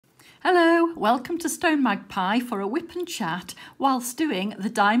Hello, welcome to StoneMagpie for a WIP and Chat whilst doing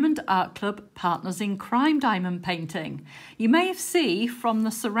the Diamond Art Club Partners in Crime diamond painting. You may have seen from the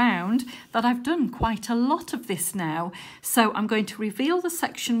surround that I've done quite a lot of this now, so I'm going to reveal the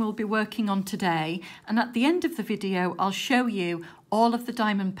section we'll be working on today, and at the end of the video I'll show you all of the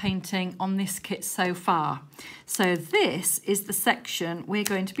diamond painting on this kit so far. So this is the section we're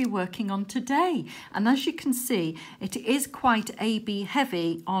going to be working on today, and as you can see it is quite AB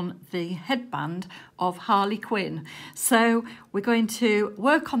heavy on the headband of Harley Quinn. So we're going to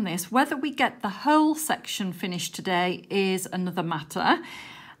work on this. Whether we get the whole section finished today is another matter,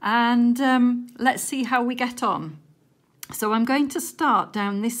 and let's see how we get on. So I'm going to start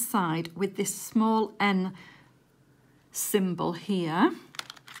down this side with this small N symbol here,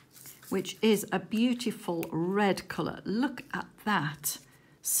 which is a beautiful red colour. Look at that,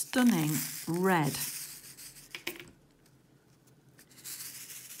 stunning red.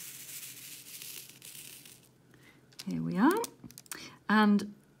 Here we are,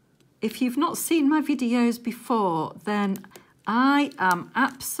 and if you've not seen my videos before, then I am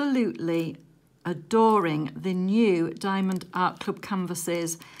absolutely adoring the new Diamond Art Club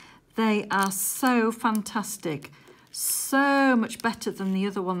canvases. They are so fantastic. So much better than the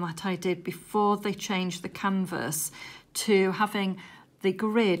other one that I did before they changed the canvas to having the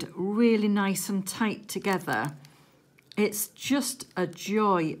grid really nice and tight together. It's just a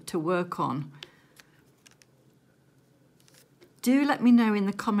joy to work on. Do let me know in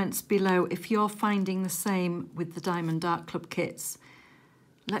the comments below if you're finding the same with the Diamond Art Club kits.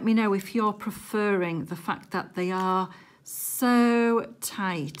 Let me know if you're preferring the fact that they are so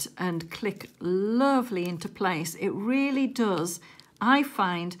tight and click lovely into place. It really does, I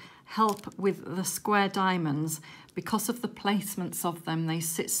find, help with the square diamonds because of the placements of them. They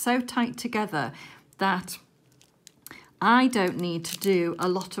sit so tight together that I don't need to do a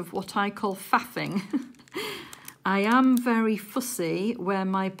lot of what I call faffing. I am very fussy where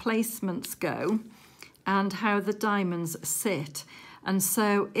my placements go and how the diamonds sit. And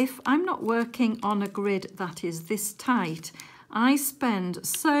so if I'm not working on a grid that is this tight, I spend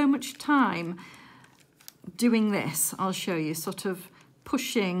so much time doing this. I'll show you, sort of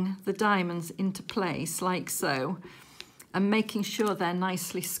pushing the diamonds into place like so and making sure they're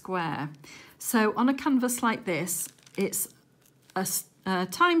nicely square. So on a canvas like this, it's a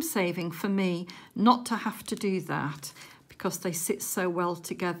time saving for me not to have to do that because they sit so well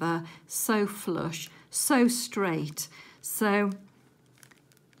together, so flush, so straight. So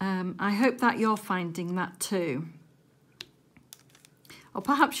I hope that you're finding that too. Or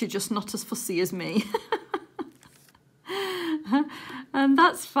perhaps you're just not as fussy as me. And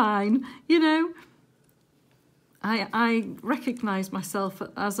that's fine. You know, I recognise myself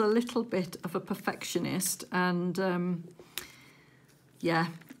as a little bit of a perfectionist, and yeah,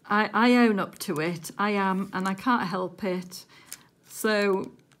 I own up to it. I am, and I can't help it.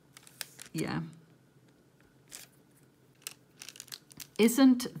 So, yeah.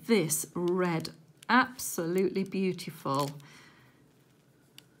 Isn't this red absolutely beautiful?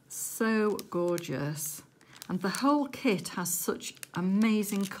 So gorgeous. And the whole kit has such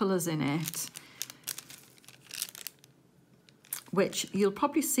amazing colours in it, which you'll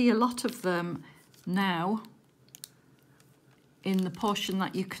probably see a lot of them now in the portion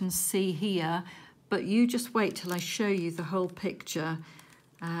that you can see here, but you just wait till I show you the whole picture,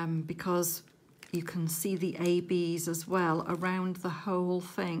 because you can see the ABs as well around the whole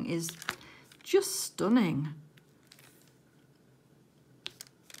thing. Is just stunning.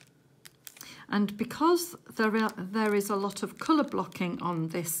 And because there is a lot of colour blocking on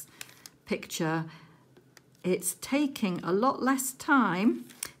this picture, it's taking a lot less time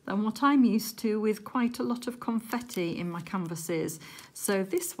than what I'm used to with quite a lot of confetti in my canvases. So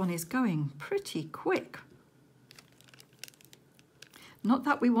this one is going pretty quick. Not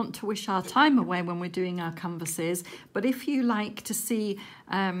that we want to wish our time away when we're doing our canvases, but if you like to see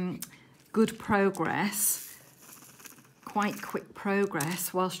good progress, quite quick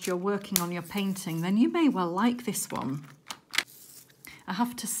progress whilst you're working on your painting, then you may well like this one. I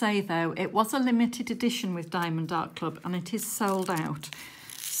have to say though, it was a limited edition with Diamond Art Club and it is sold out.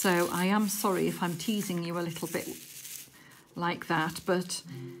 So I am sorry if I'm teasing you a little bit like that, but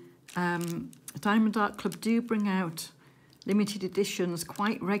Diamond Art Club do bring out limited editions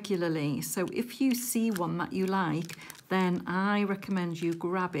quite regularly. So if you see one that you like, then I recommend you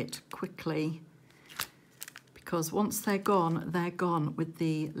grab it quickly, because once they're gone with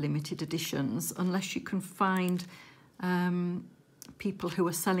the limited editions, unless you can find people who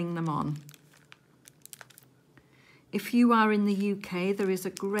are selling them on. If you are in the UK, there is a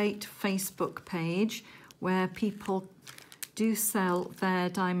great Facebook page where people do sell their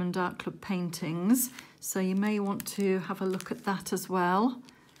Diamond Art Club paintings, so you may want to have a look at that as well.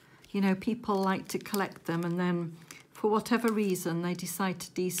 You know, people like to collect them and then for whatever reason they decide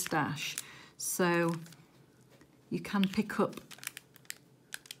to destash. So you can pick up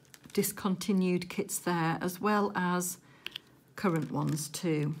discontinued kits there as well as current ones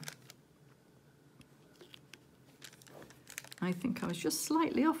too. I think I was just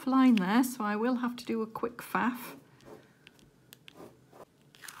slightly offline there, so I will have to do a quick faff.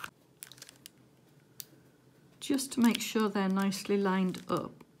 Just to make sure they're nicely lined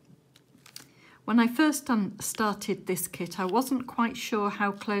up. When I first started this kit, I wasn't quite sure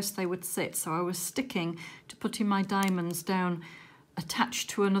how close they would sit, so I was sticking to putting my diamonds down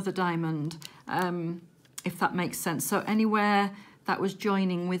attached to another diamond, if that makes sense. So anywhere that was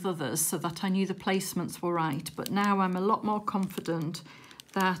joining with others so that I knew the placements were right. But now I'm a lot more confident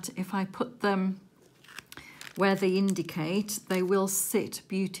that if I put them where they indicate, they will sit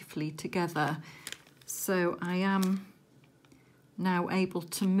beautifully together. So I am now able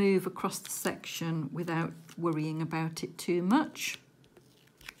to move across the section without worrying about it too much.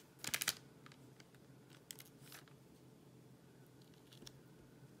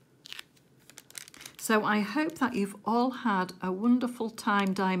 So I hope that you've all had a wonderful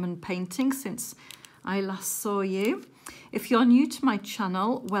time diamond painting since I last saw you. If you're new to my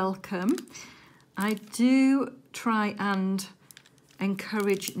channel, welcome. I do try and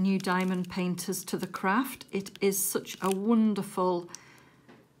encourage new diamond painters to the craft. It is such a wonderful,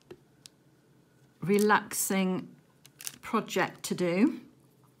 relaxing project to do.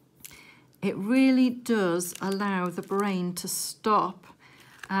 It really does allow the brain to stop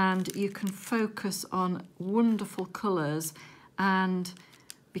and you can focus on wonderful colours, and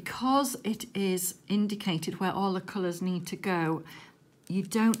because it is indicated where all the colours need to go, you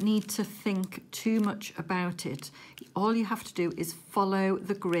don't need to think too much about it. All you have to do is follow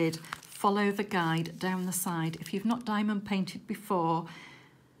the grid, follow the guide down the side. If you've not diamond painted before,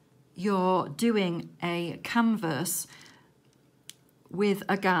 you're doing a canvas with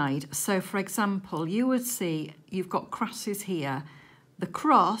a guide. So for example, you would see you've got crosses here. The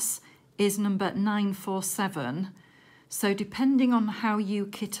cross is number 947. So depending on how you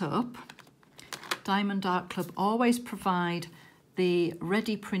kit up, Diamond Art Club always provide the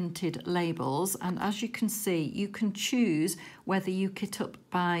ready printed labels, and as you can see, you can choose whether you kit up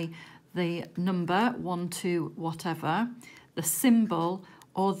by the number 1 to whatever, the symbol,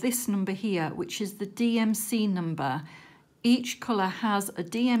 or this number here, which is the DMC number. Each colour has a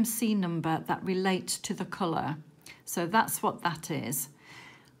DMC number that relates to the colour. So that's what that is.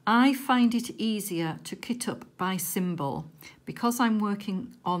 I find it easier to kit up by symbol. Because I'm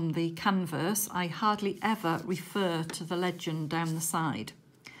working on the canvas, I hardly ever refer to the legend down the side.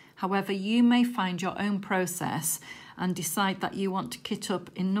 However, you may find your own process and decide that you want to kit up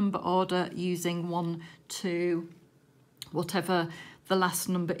in number order using 1 to whatever the last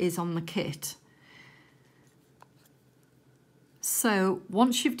number is on the kit. So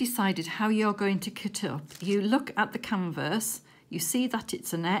once you've decided how you're going to kit up, you look at the canvas, you see that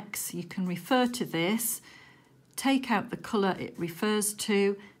it's an X, you can refer to this, take out the colour it refers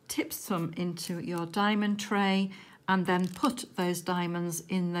to, tip some into your diamond tray, and then put those diamonds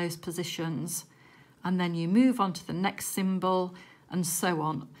in those positions. And then you move on to the next symbol and so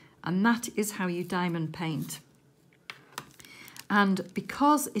on. And that is how you diamond paint. And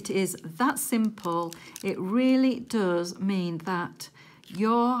because it is that simple, it really does mean that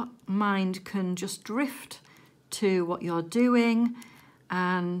your mind can just drift to what you're doing,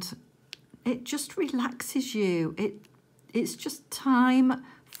 and it just relaxes you. It's just time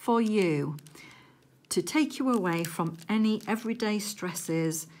for you to take you away from any everyday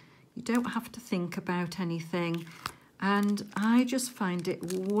stresses. You don't have to think about anything, and I just find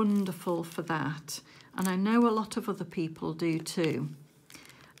it wonderful for that. And I know a lot of other people do too.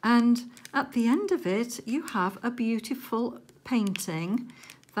 And at the end of it, you have a beautiful painting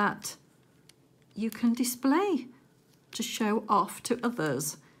that you can display to show off to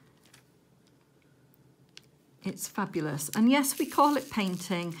others. It's fabulous. And yes, we call it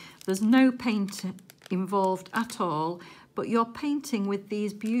painting. There's no paint involved at all, but you're painting with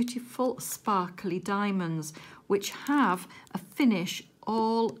these beautiful sparkly diamonds, which have a finish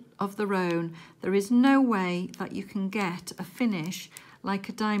all of their own. There is no way that you can get a finish like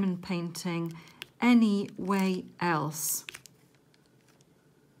a diamond painting any way else.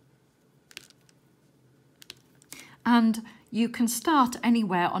 And you can start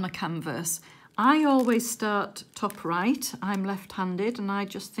anywhere on a canvas. I always start top right. I'm left-handed, and I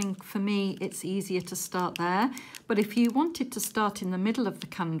just think for me it's easier to start there. But if you wanted to start in the middle of the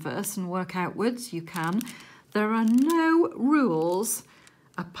canvas and work outwards, you can. There are no rules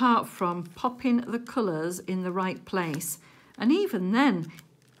apart from popping the colours in the right place. And even then,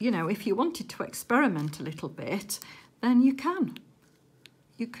 you know, if you wanted to experiment a little bit, then you can.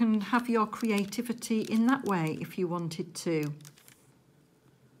 You can have your creativity in that way if you wanted to.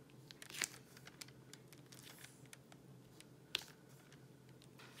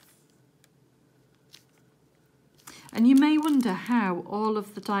 And you may wonder how all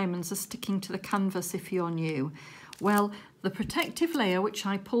of the diamonds are sticking to the canvas if you're new. Well, the protective layer, which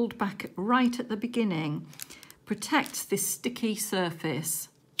I pulled back right at the beginning, protects this sticky surface.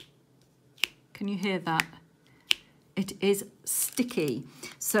 Can you hear that? It is sticky.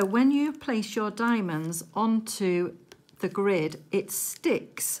 So when you place your diamonds onto the grid, it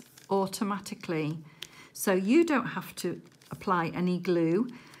sticks automatically. So you don't have to apply any glue.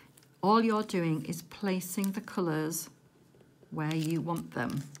 All you're doing is placing the colours where you want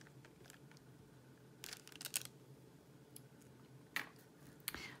them.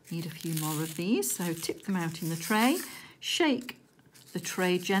 Need a few more of these, so tip them out in the tray. Shake the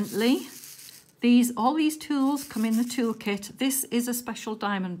tray gently. All these tools come in the toolkit. This is a special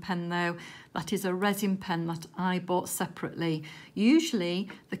diamond pen though. That is a resin pen that I bought separately. Usually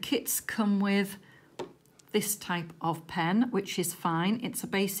the kits come with this type of pen, which is fine. It's a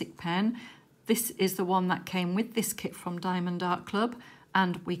basic pen. This is the one that came with this kit from Diamond Art Club,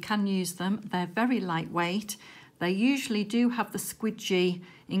 and we can use them. They're very lightweight. They usually do have the squidgy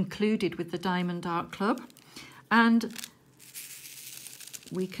included with the Diamond Art Club, and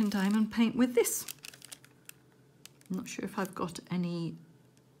we can diamond paint with this. I'm not sure if I've got any.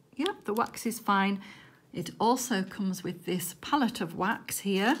 Yeah, the wax is fine. It also comes with this palette of wax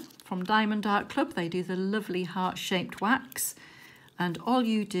here from Diamond Art Club. They do the lovely heart-shaped wax. And all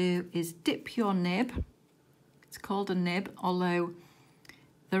you do is dip your nib. It's called a nib, although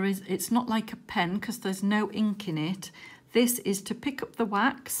it's not like a pen because there's no ink in it. This is to pick up the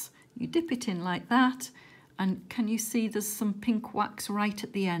wax. You dip it in like that. And can you see there's some pink wax right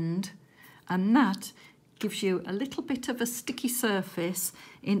at the end? And that gives you a little bit of a sticky surface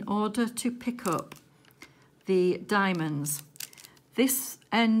in order to pick up the diamonds. This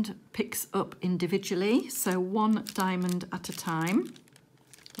end picks up individually, so one diamond at a time,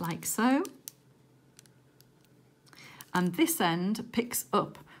 like so. And this end picks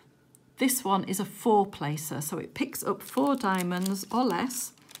up, this one is a 4-placer, so it picks up 4 diamonds or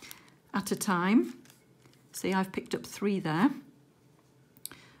less at a time. See, I've picked up 3 there.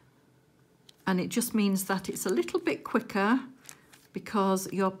 And it just means that it's a little bit quicker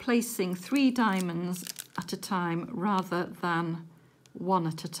because you're placing 3 diamonds at a time rather than 1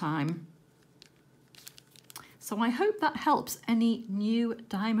 at a time. So I hope that helps any new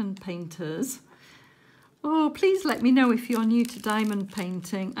diamond painters. Oh, please let me know if you're new to diamond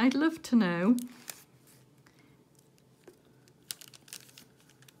painting. I'd love to know.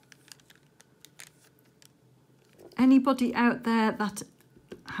 Anybody out there that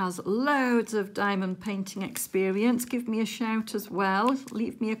has loads of diamond painting experience, give me a shout as well.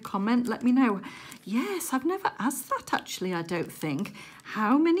 Leave me a comment, let me know. Yes, I've never asked that actually, I don't think.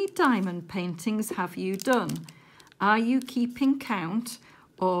 How many diamond paintings have you done? Are you keeping count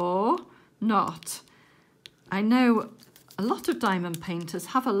or not? I know a lot of diamond painters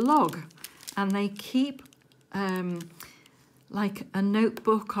have a log and they keep like a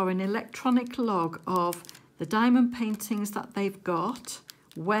notebook or an electronic log of the diamond paintings that they've got,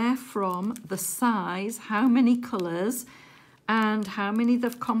 where from, the size, how many colours, and how many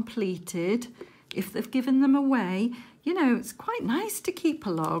they've completed, if they've given them away. You know, it's quite nice to keep a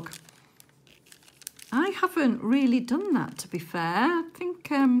log. I haven't really done that, to be fair. I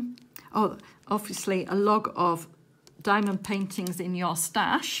think, oh, obviously a log of diamond paintings in your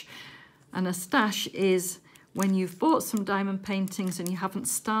stash. And a stash is when you've bought some diamond paintings and you haven't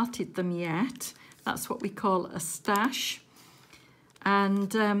started them yet. That's what we call a stash.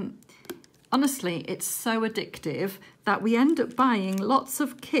 And honestly, it's so addictive that we end up buying lots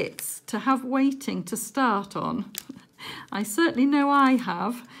of kits to have waiting to start on. I certainly know I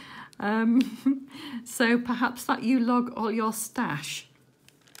have. So perhaps that you log all your stash.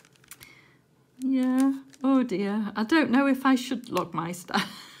 Yeah, oh dear. I don't know if I should log my stash.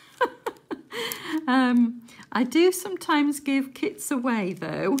 I do sometimes give kits away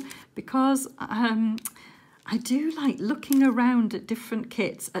though, because I do like looking around at different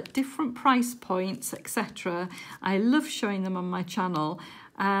kits at different price points, etc. I love showing them on my channel,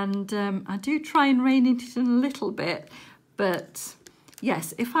 and I do try and rein it in a little bit. But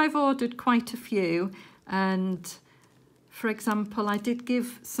yes, if I've ordered quite a few, and for example, I did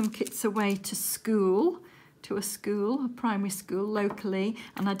give some kits away to school, to a school, a primary school locally,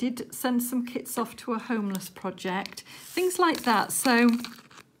 and I did send some kits off to a homeless project, things like that. So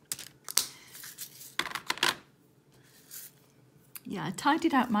yeah, I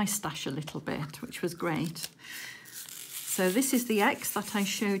tidied out my stash a little bit, which was great. So this is the X that I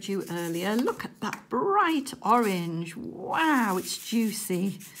showed you earlier. Look at that bright orange. Wow, it's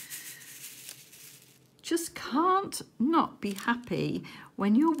juicy. Just can't not be happy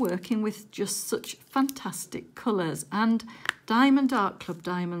when you're working with just such fantastic colours. And Diamond Art Club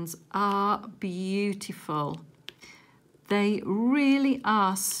diamonds are beautiful. They really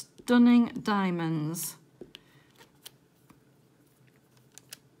are stunning diamonds.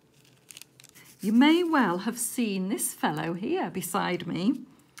 You may well have seen this fellow here beside me.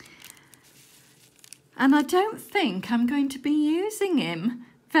 And I don't think I'm going to be using him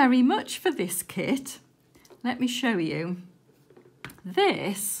very much for this kit. Let me show you.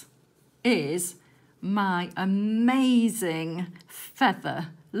 This is my amazing feather.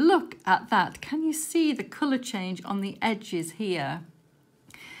 Look at that. Can you see the colour change on the edges here?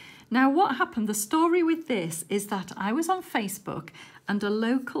 Now what happened, the story with this is that I was on Facebook and a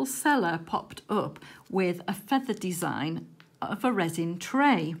local seller popped up with a feather design of a resin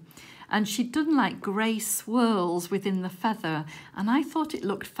tray. And she'd done like grey swirls within the feather, and I thought it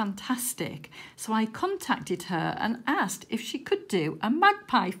looked fantastic. So I contacted her and asked if she could do a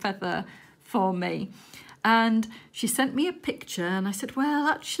magpie feather for me. And she sent me a picture and I said, well,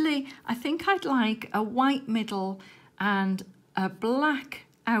 actually, I think I'd like a white middle and a black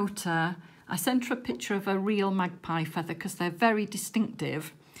outer. I sent her a picture of a real magpie feather because they're very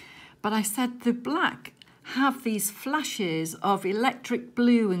distinctive. But I said the black have these flashes of electric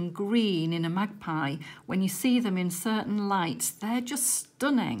blue and green in a magpie. When you see them in certain lights, they're just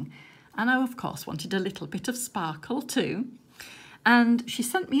stunning. And I, of course, wanted a little bit of sparkle too. And she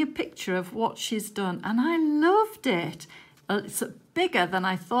sent me a picture of what she's done, and I loved it. It's bigger than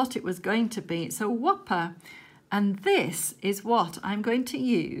I thought it was going to be. It's a whopper. And this is what I'm going to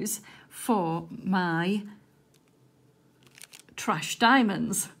use for my trash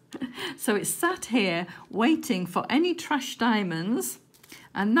diamonds. So it's sat here waiting for any trash diamonds,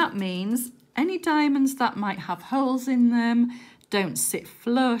 and that means any diamonds that might have holes in them, don't sit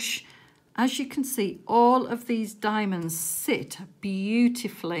flush. As you can see, all of these diamonds sit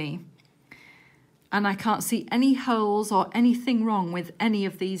beautifully, and I can't see any holes or anything wrong with any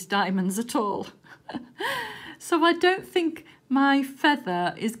of these diamonds at all. So I don't think my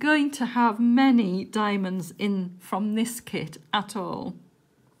feather is going to have many diamonds in from this kit at all.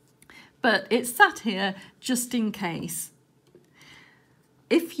 But it's sat here just in case.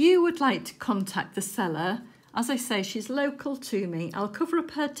 If you would like to contact the seller, as I say, she's local to me. I'll cover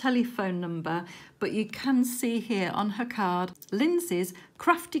up her telephone number, but you can see here on her card, Lindsay's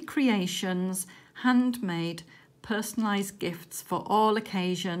Crafty Creations, handmade, personalised gifts for all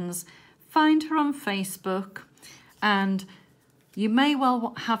occasions. Find her on Facebook, and you may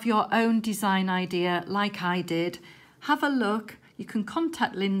well have your own design idea like I did. Have a look. You can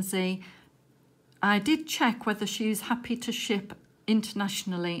contact Lindsay. I did check whether she was happy to ship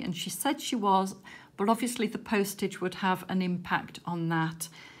internationally, and she said she was, but obviously the postage would have an impact on that.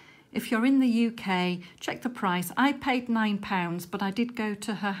 If you're in the UK, check the price. I paid £9, but I did go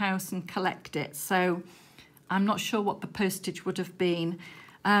to her house and collect it, so I'm not sure what the postage would have been.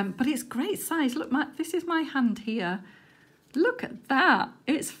 But it's great size. Look, this is my hand here. Look at that.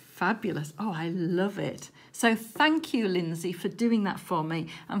 It's fabulous. Oh, I love it. So thank you, Lindsay, for doing that for me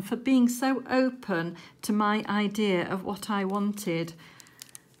and for being so open to my idea of what I wanted.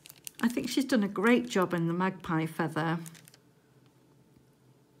 I think she's done a great job in the magpie feather.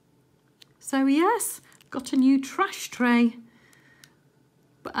 So yes, got a new trash tray.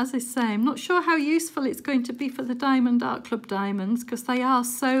 But as I say, I'm not sure how useful it's going to be for the Diamond Art Club diamonds because they are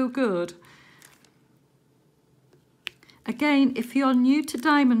so good. Again, if you're new to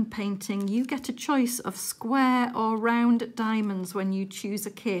diamond painting, you get a choice of square or round diamonds when you choose a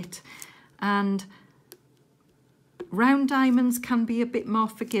kit. And round diamonds can be a bit more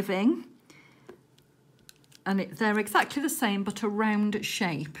forgiving. And they're exactly the same, but a round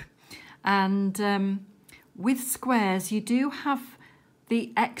shape. And with squares, you do have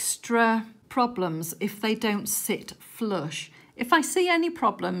the extra problems if they don't sit flush. If I see any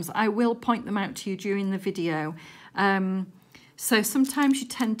problems, I will point them out to you during the video. So sometimes you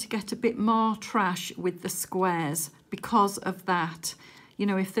tend to get a bit more trash with the squares because of that. You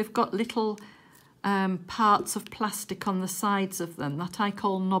know, if they've got little parts of plastic on the sides of them that I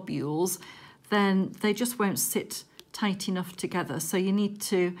call nobules, then they just won't sit tight enough together. So you need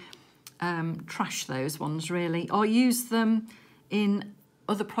to trash those ones really, or use them in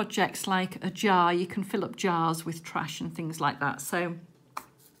other projects like a jar. You can fill up jars with trash and things like that. So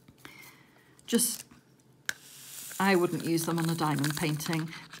just, I wouldn't use them on a diamond painting,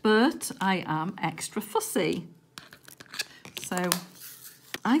 but I am extra fussy. So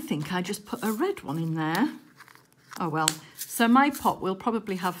I think I just put a red one in there. Oh well, so my pot will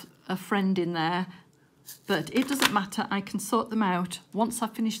probably have a friend in there, but it doesn't matter. I can sort them out once I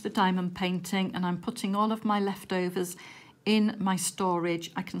finish the diamond painting and I'm putting all of my leftovers in my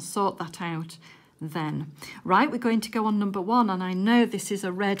storage. I can sort that out then. Right, we're going to go on number 1, and I know this is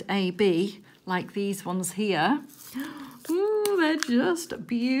a red AB, like these ones here. Ooh, they're just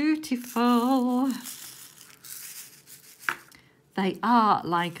beautiful. They are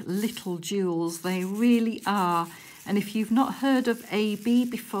like little jewels, they really are. And if you've not heard of AB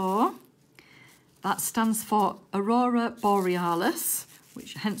before, that stands for Aurora Borealis,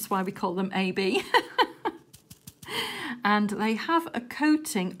 which hence why we call them AB. And they have a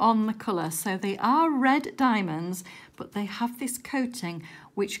coating on the colour. So they are red diamonds, but they have this coating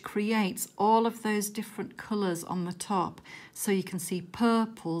which creates all of those different colours on the top. So you can see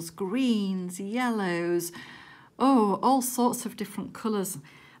purples, greens, yellows, oh, all sorts of different colours.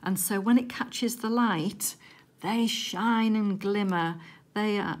 And so when it catches the light, they shine and glimmer.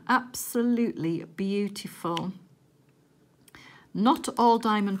 They are absolutely beautiful. Not all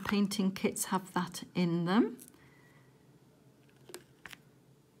diamond painting kits have that in them.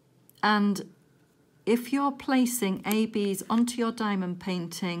 And if you're placing ABs onto your diamond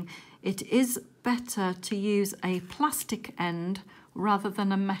painting, it is better to use a plastic end rather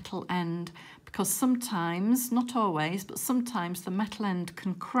than a metal end, because sometimes, not always, but sometimes the metal end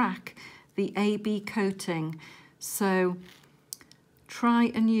can crack the AB coating. So try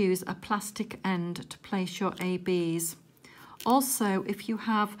and use a plastic end to place your ABs. Also, if you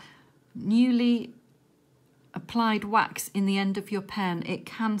have newly applied wax in the end of your pen, it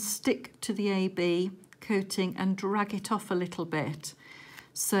can stick to the AB coating and drag it off a little bit.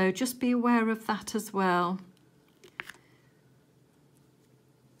 So just be aware of that as well.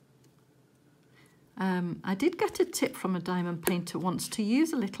 I did get a tip from a diamond painter once to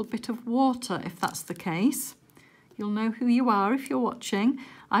use a little bit of water if that's the case. You'll know who you are if you're watching.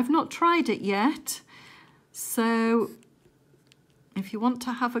 I've not tried it yet, so if you want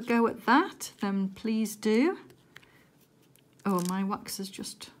to have a go at that, then please do. Oh, my wax has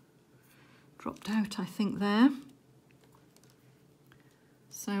just dropped out, I think, there.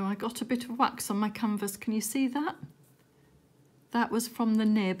 So I got a bit of wax on my canvas. Can you see that? That was from the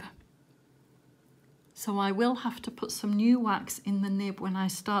nib. So I will have to put some new wax in the nib when I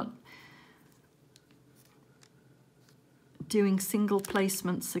start doing single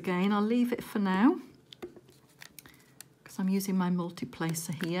placements again. I'll leave it for now, because I'm using my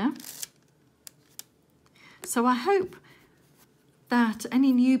multi-placer here. So I hope that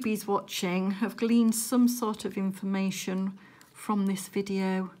any newbies watching have gleaned some sort of information from this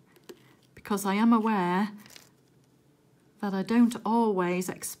video, because I am aware that I don't always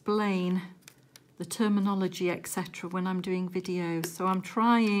explain the terminology, etc. when I'm doing videos. So I'm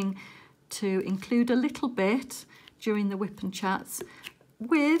trying to include a little bit during the WIP and Chats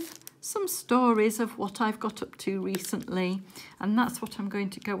with some stories of what I've got up to recently, and that's what I'm going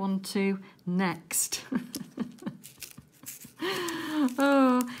to go on to next.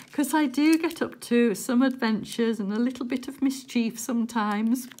 Oh, because I do get up to some adventures and a little bit of mischief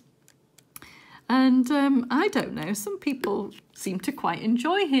sometimes. And I don't know, some people seem to quite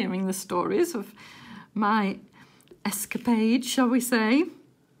enjoy hearing the stories of my escapade, shall we say.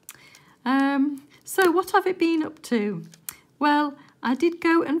 So what have I been up to? Well, I did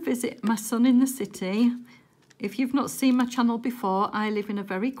go and visit my son in the city. If you've not seen my channel before, I live in a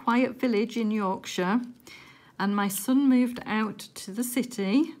very quiet village in Yorkshire, and my son moved out to the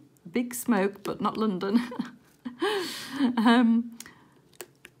city. Big smoke, but not London.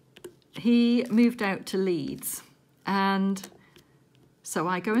 He moved out to Leeds, and so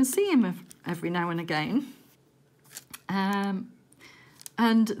I go and see him every now and again.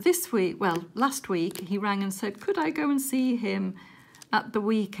 And this week, well, last week, he rang and said, could I go and see him at the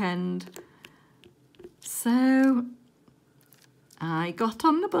weekend? So I got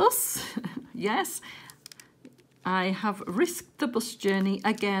on the bus. Yes, I have risked the bus journey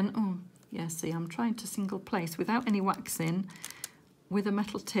again. Oh, yeah, see, I'm trying to single place without any wax in with a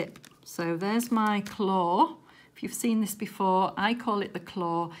metal tip. So there's my claw. If you've seen this before, I call it the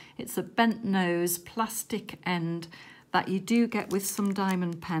claw. It's a bent nose plastic end that you do get with some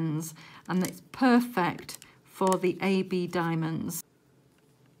diamond pens, and it's perfect for the AB diamonds.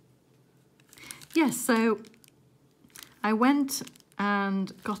 Yes, so I went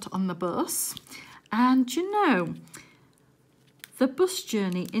and got on the bus, and you know, The bus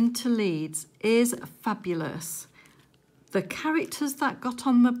journey into Leeds is fabulous. The characters that got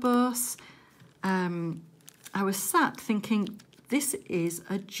on the bus, I was sat thinking, this is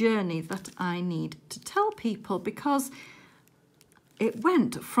a journey that I need to tell people, because it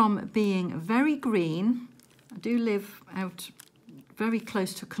went from being very green. I do live out very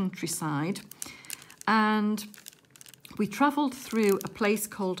close to countryside, and we travelled through a place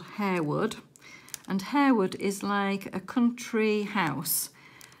called Harewood, and Harewood is like a country house,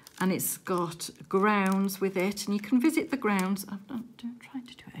 and it's got grounds with it, and you can visit the grounds. I'm trying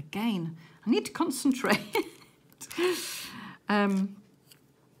to do it again. I need to concentrate.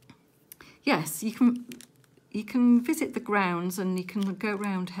 Yes, you can visit the grounds, and you can go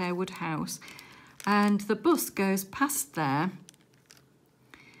around Harewood House, and the bus goes past there.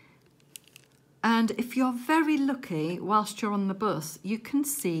 And if you're very lucky, whilst you're on the bus, you can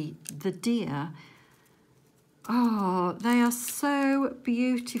see the deer. Oh, they are so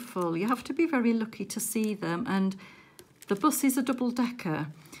beautiful. You have to be very lucky to see them. And the bus is a double-decker.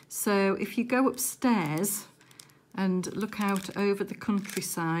 So if you go upstairs and look out over the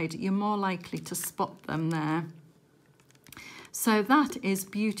countryside, you're more likely to spot them there. So that is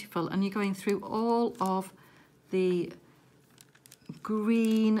beautiful. And you're going through all of the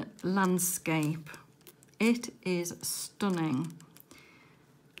green landscape. It is stunning.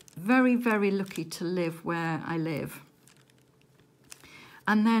 Very, very lucky to live where I live.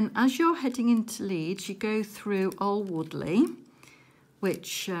 And then as you're heading into Leeds, you go through Old Woodley,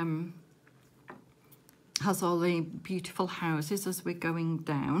 which has all the beautiful houses as we're going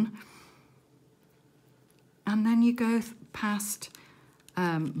down. And then you go past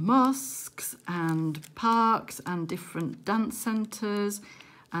mosques and parks and different dance centres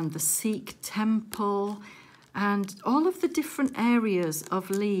and the Sikh temple and all of the different areas of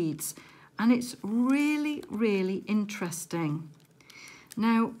Leeds. And it's really, really interesting.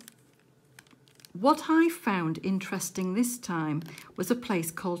 Now, what I found interesting this time was a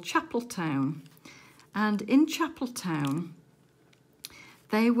place called Chapeltown. And in Chapeltown,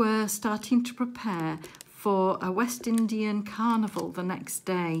 they were starting to prepare for a West Indian carnival the next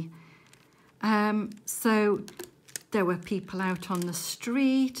day. So there were people out on the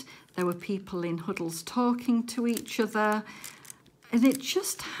street, there were people in huddles talking to each other, and it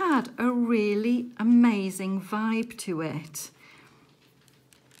just had a really amazing vibe to it.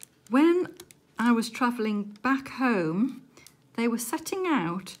 When I was travelling back home, they were setting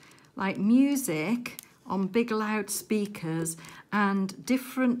out like music on big loudspeakers and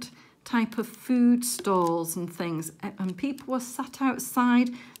different type of food stalls and things, and people were sat outside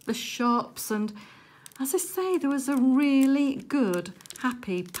the shops, and as I say, there was a really good,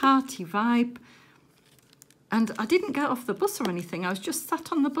 happy party vibe. And I didn't get off the bus or anything, I was just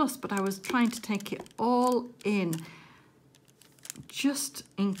sat on the bus, but I was trying to take it all in. Just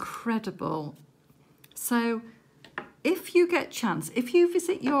incredible. So if you get a chance, if you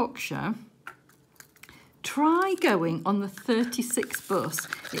visit Yorkshire, try going on the 36 bus.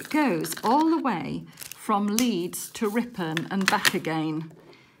 It goes all the way from Leeds to Ripon and back again.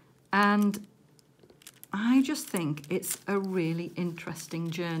 And I just think it's a really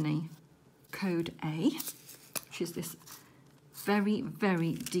interesting journey. Code A, which is this very,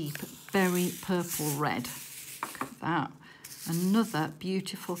 very deep, very purple red. Look at that. Another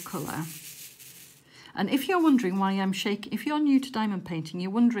beautiful colour. And if you're wondering why I'm shaking, if you're new to diamond painting, you're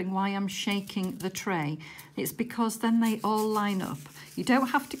wondering why I'm shaking the tray, it's because then they all line up. You don't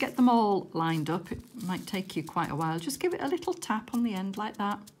have to get them all lined up. It might take you quite a while. Just give it a little tap on the end like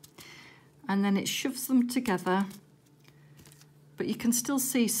that. And then it shoves them together. But you can still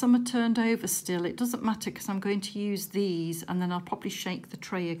see some are turned over still. It doesn't matter because I'm going to use these, and then I'll probably shake the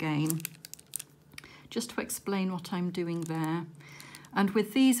tray again. Just to explain what I'm doing there. And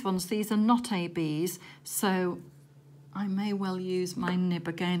with these ones, these are not ABs, so I may well use my nib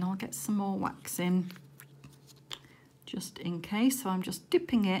again. I'll get some more wax in, just in case. So I'm just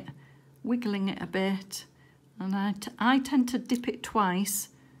dipping it, wiggling it a bit, and I tend to dip it twice,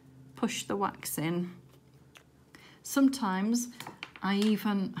 push the wax in. Sometimes I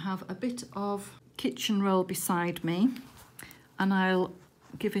even have a bit of kitchen roll beside me, and I'll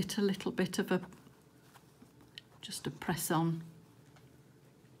give it a little bit of just a press on,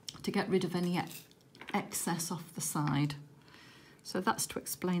 to get rid of any excess off the side. So that's to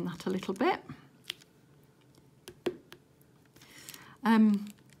explain that a little bit.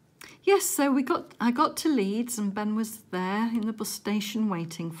 Yes, so I got to Leeds, and Ben was there in the bus station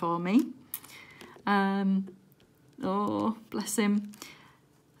waiting for me. Oh, bless him.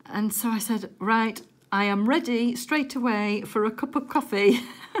 And so I said, right, I am ready straight away for a cup of coffee.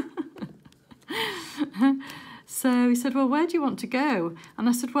 So he said, well, where do you want to go? And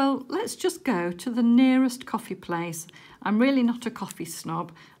I said, well, let's just go to the nearest coffee place. I'm really not a coffee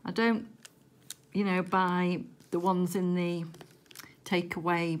snob. I don't, you know, buy the ones in the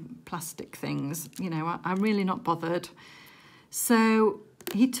takeaway plastic things. You know, I'm really not bothered. So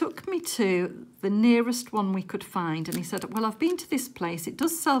he took me to the nearest one we could find, and he said, well, I've been to this place. It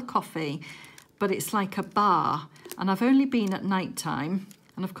does sell coffee, but it's like a bar, and I've only been at night time.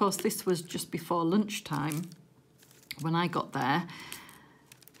 And of course, this was just before lunchtime when I got there.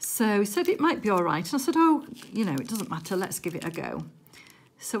 So he said it might be all right. And I said, oh, you know, it doesn't matter. Let's give it a go.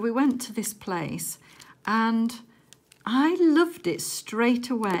 So we went to this place and I loved it straight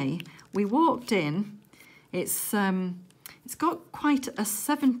away. We walked in. It's got quite a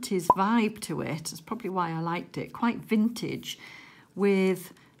 70s vibe to it. That's probably why I liked it. Quite vintage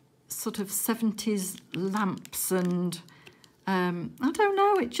with sort of 70s lamps and I don't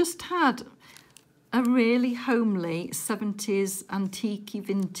know, it just had a really homely 70s antique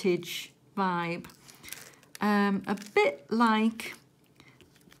vintage vibe. A bit like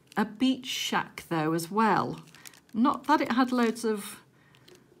a beach shack though as well. Not that it had loads of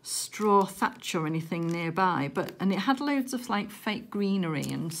straw thatch or anything nearby, and it had loads of like fake greenery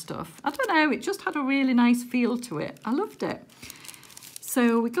and stuff. I don't know, it just had a really nice feel to it. I loved it.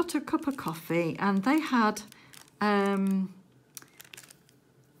 So we got a cup of coffee and they had,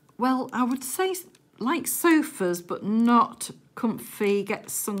 well, I would say like sofas, but not comfy, get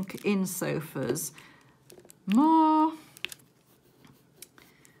sunk in sofas. More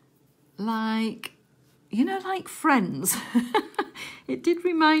like, you know, like Friends. It did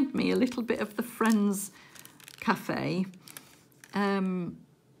remind me a little bit of the Friends cafe. Anyway,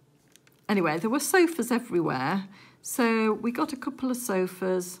 there were sofas everywhere. So we got a couple of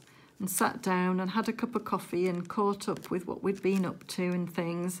sofas and sat down and had a cup of coffee and caught up with what we'd been up to and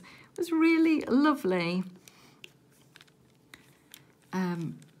things. It was really lovely.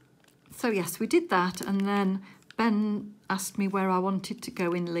 So yes, we did that, and then Ben asked me where I wanted to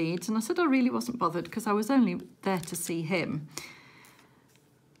go in Leeds, and I said I really wasn't bothered because I was only there to see him.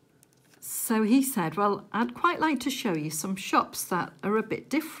 So he said, well, I'd quite like to show you some shops that are a bit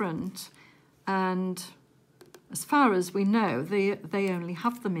different, and as far as we know, they only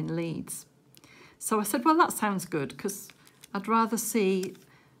have them in Leeds. So I said, well, that sounds good, because I'd rather see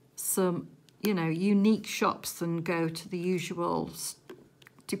some, you know, unique shops than go to the usual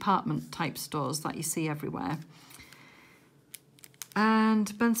department type stores that you see everywhere.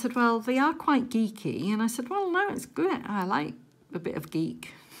 And Ben said, well, they are quite geeky. And I said, well, no, it's good. I like a bit of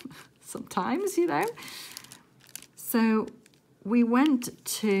geek sometimes, you know. So we went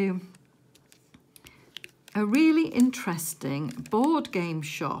to a really interesting board game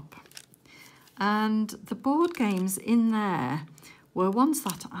shop, and the board games in there were ones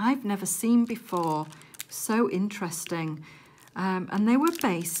that I've never seen before. So interesting. And they were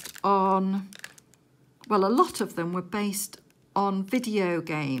based on, well, a lot of them were based on video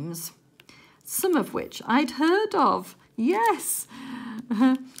games, some of which I'd heard of. Yes.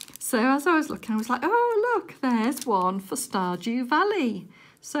 So as I was looking, I was like, oh, look, there's one for Stardew Valley.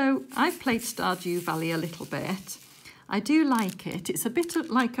 So I've played Stardew Valley a little bit. I do like it. It's a bit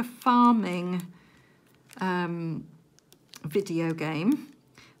like a farming video game,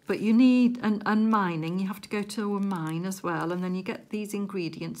 but you need, and mining, you have to go to a mine as well, and then you get these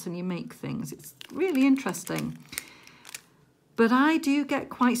ingredients and you make things. It's really interesting. But I do get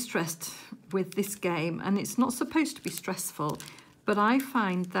quite stressed with this game, and it's not supposed to be stressful, but I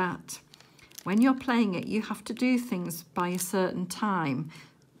find that when you're playing it, you have to do things by a certain time,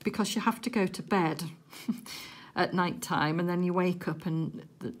 because you have to go to bed at night time, and then you wake up and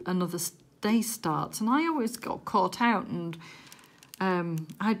another day starts. And I always got caught out, and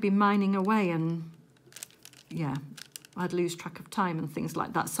I'd be mining away, and yeah, I'd lose track of time and things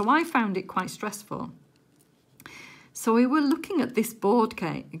like that. So I found it quite stressful. So we were looking at this board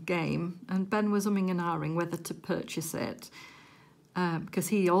game, and Ben was umming and ahhing whether to purchase it, because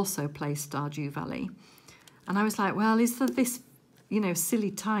he also plays Stardew Valley. And I was like, well, is there this, you know,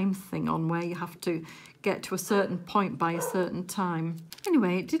 silly time thing on where you have to get to a certain point by a certain time?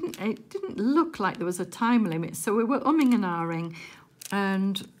 Anyway, it didn't look like there was a time limit, so we were umming and ahhing,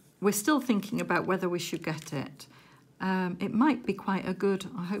 and we're still thinking about whether we should get it. It might be quite a good,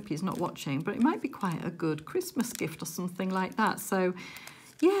 I hope he's not watching, but it might be quite a good Christmas gift or something like that. So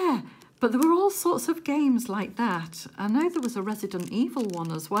yeah, but there were all sorts of games like that. I know there was a Resident Evil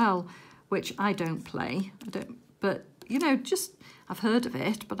one as well, which I don't play. But you know, just I've heard of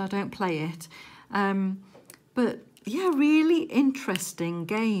it, but I don't play it. But yeah, really interesting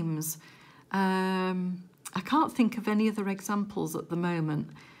games. I can't think of any other examples at the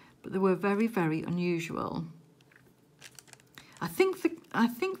moment, but they were very, very unusual. I think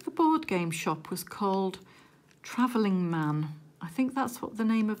the board game shop was called Travelling Man. I think that's what the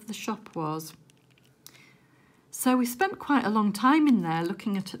name of the shop was. So we spent quite a long time in there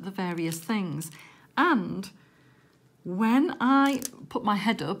looking at the various things. And when I put my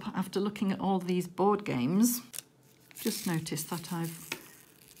head up after looking at all these board games, just noticed that I've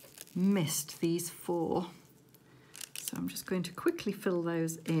missed these 4. So I'm just going to quickly fill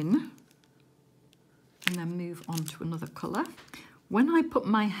those in and then move on to another colour. When I put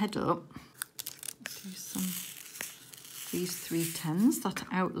my head up, do these 3 10s that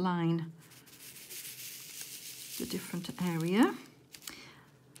outline the different area.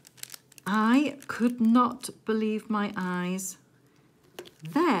 I could not believe my eyes.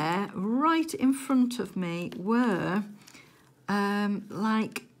 There, right in front of me, were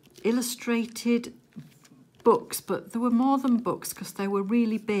like illustrated books, but there were more than books because they were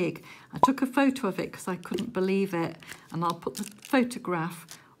really big. I took a photo of it because I couldn't believe it, and I'll put the photograph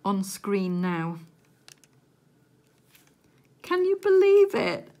on screen now. Can you believe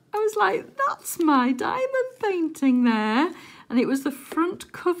it? I was like, that's my diamond painting there. And it was the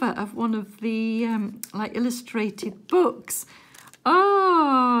front cover of one of the like illustrated books.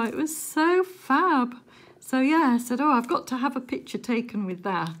 Oh, it was so fab. So yeah, I said, oh, I've got to have a picture taken with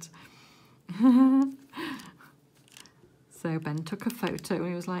that. So Ben took a photo and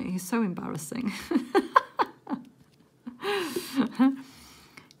he was like, he's so embarrassing.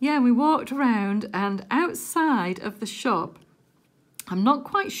 Yeah, we walked around, and outside of the shop, I'm not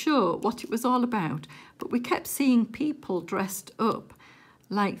quite sure what it was all about, but we kept seeing people dressed up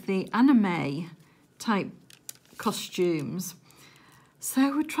like the anime type costumes.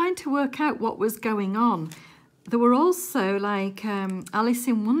 So we're trying to work out what was going on. There were also like Alice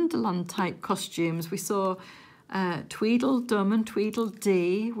in Wonderland type costumes. We saw Tweedledum and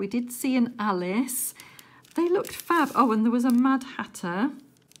Tweedledee. We did see an Alice. They looked fab. Oh, and there was a Mad Hatter.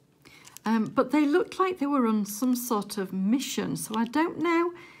 But they looked like they were on some sort of mission. So I don't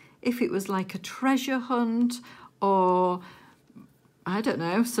know if it was like a treasure hunt or, I don't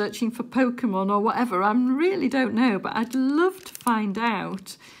know, searching for Pokemon or whatever. I really don't know, but I'd love to find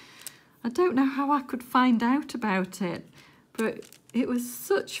out. I don't know how I could find out about it, but it was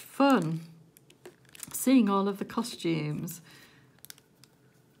such fun seeing all of the costumes.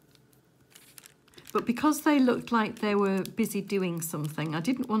 But because they looked like they were busy doing something, I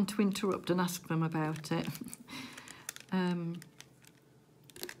didn't want to interrupt and ask them about it.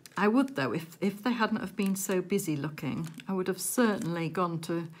 I would, though, if they hadn't have been so busy looking, I would have certainly gone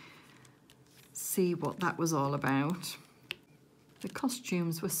to see what that was all about. The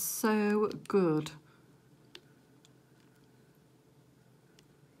costumes were so good.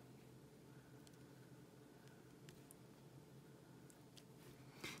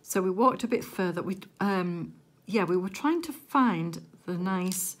 So we walked a bit further. Yeah, we were trying to find the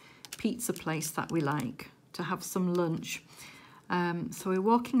nice pizza place that we like to have some lunch. So we're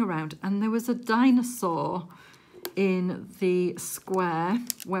walking around, and there was a dinosaur in the square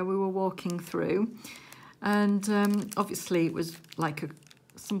where we were walking through. And obviously it was like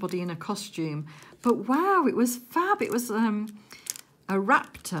somebody in a costume. But wow, it was fab. It was a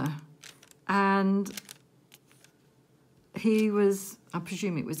raptor. And he was, I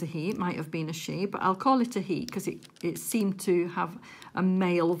presume it was a he, it might have been a she, but I'll call it a he because it seemed to have a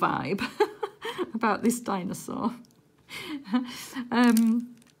male vibe about this dinosaur.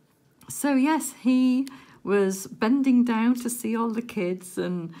 So yes, he was bending down to see all the kids,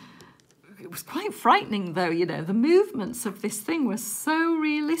 and it was quite frightening though, you know, the movements of this thing were so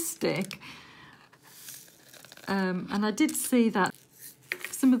realistic. And I did see that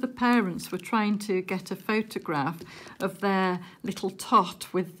some of the parents were trying to get a photograph of their little tot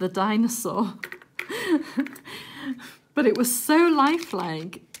with the dinosaur. But it was so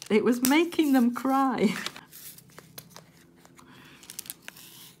lifelike, it was making them cry.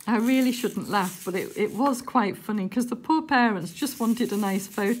 I really shouldn't laugh, but it was quite funny because the poor parents just wanted a nice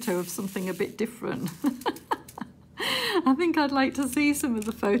photo of something a bit different. I think I'd like to see some of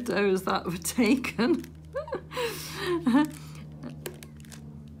the photos that were taken.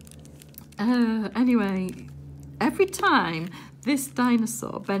 Anyway, every time this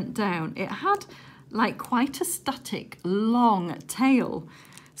dinosaur bent down, it had like quite a static, long tail.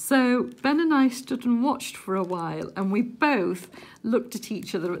 So Ben and I stood and watched for a while, and we both looked at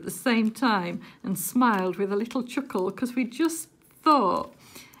each other at the same time and smiled with a little chuckle because we just thought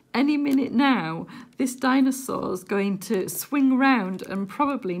any minute now this dinosaur's going to swing round and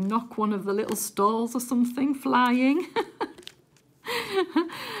probably knock one of the little stalls or something flying.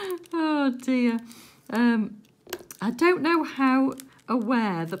 Oh dear. I don't know how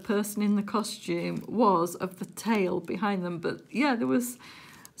aware the person in the costume was of the tail behind them. But yeah, there was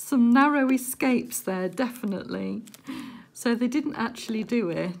some narrow escapes there, definitely. So they didn't actually do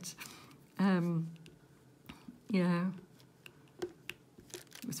it. Yeah,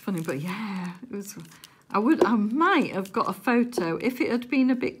 it was funny, but yeah, it was. I might have got a photo if it had been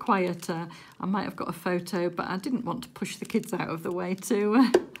a bit quieter. I might have got a photo, but I didn't want to push the kids out of the way to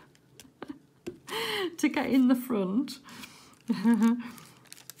to get in the front.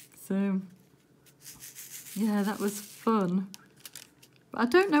 So yeah, that was fun. But I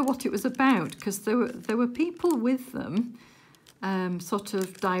don't know what it was about, because there were people with them, sort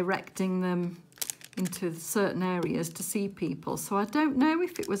of directing them into certain areas to see people. So I don't know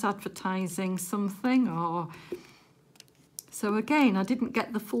if it was advertising something or... So again, I didn't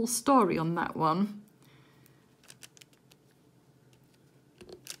get the full story on that one.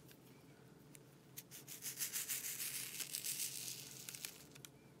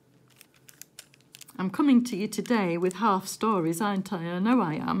 I'm coming to you today with half stories, aren't I? I know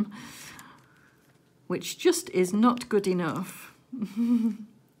I am. Which just is not good enough.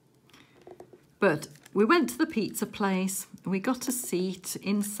 But we went to the pizza place, we got a seat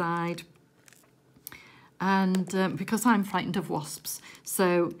inside, and because I'm frightened of wasps,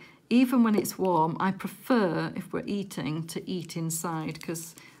 so even when it's warm, I prefer, if we're eating, to eat inside,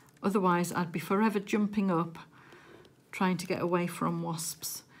 because otherwise I'd be forever jumping up, trying to get away from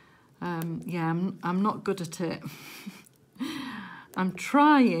wasps. Yeah, I'm not good at it. I'm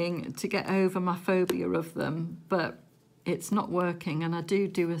trying to get over my phobia of them, but it's not working, and I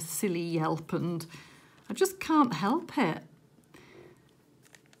do a silly yelp, and I just can't help it.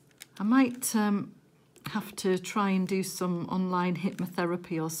 I might have to try and do some online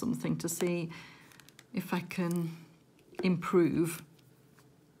hypnotherapy or something to see if I can improve.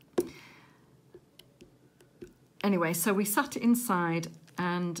 Anyway, so we sat inside,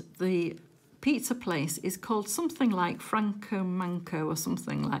 and the pizza place is called something like Franco Manco or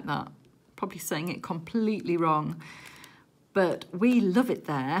something like that. Probably saying it completely wrong. But we love it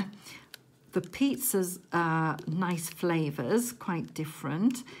there. The pizzas are nice flavours, quite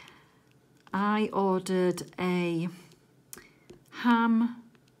different. I ordered a ham,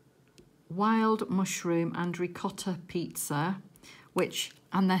 wild mushroom and ricotta pizza,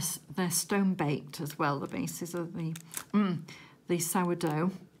 and they're stone baked as well. The bases of the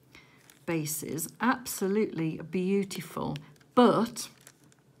sourdough bases, absolutely beautiful. But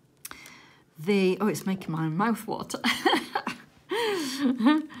it's making my mouth water.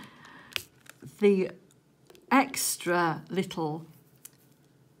 The extra little,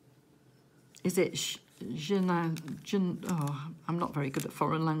 is it I'm not very good at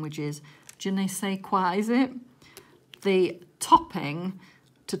foreign languages. Je ne sais quoi, is it? The topping,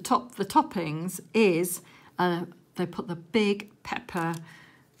 to top the toppings, is they put the big pepper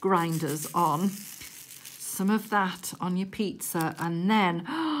grinders on. Some of that on your pizza, and then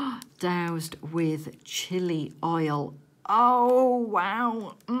doused with chili oil. Oh,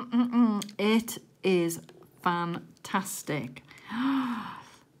 wow. It is fantastic.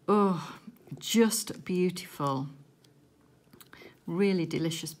 Oh, just beautiful. Really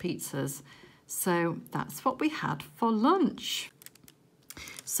delicious pizzas. So that's what we had for lunch.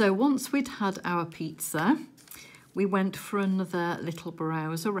 So once we'd had our pizza, we went for another little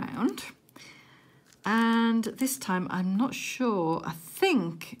browse around. And this time, I'm not sure,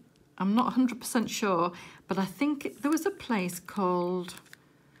 I'm not 100% sure, but I think there was a place called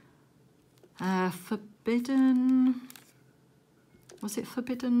Forbidden, was it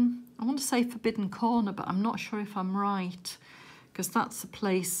Forbidden? I want to say Forbidden Corner, but I'm not sure if I'm right, because that's a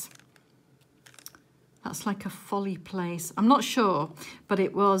place, that's like a folly place. I'm not sure, but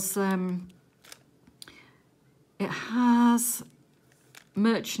it was, it has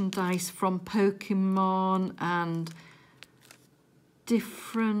merchandise from Pokemon and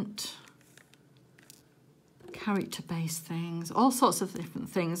different character-based things, all sorts of different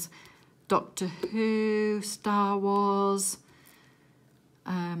things. Doctor Who, Star Wars,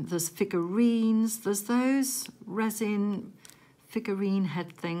 there's figurines, there's those resin figurine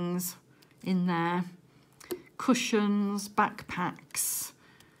head things in there, cushions, backpacks,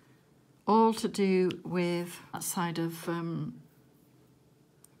 all to do with that side of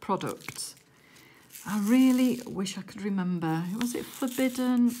products. I really wish I could remember. Was it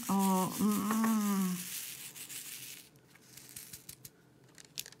Forbidden or...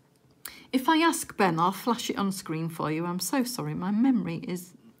 If I ask Ben, I'll flash it on screen for you. I'm so sorry. My memory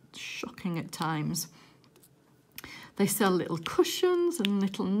is shocking at times. They sell little cushions and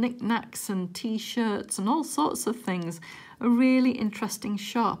little knickknacks and T-shirts and all sorts of things. A really interesting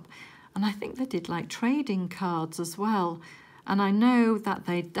shop. And I think they did like trading cards as well. And I know that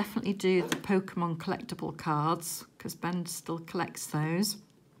they definitely do the Pokemon collectible cards, because Ben still collects those.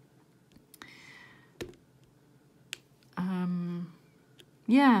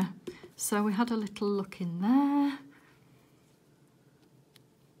 Yeah, so we had a little look in there.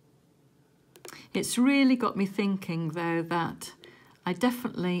 It's really got me thinking, though, that I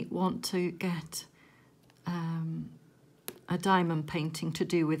definitely want to get a diamond painting to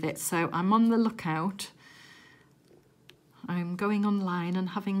do with it. So I'm on the lookout. I'm going online and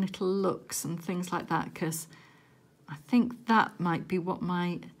having little looks and things like that, because I think that might be what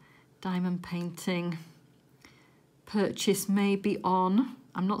my diamond painting purchase may be on.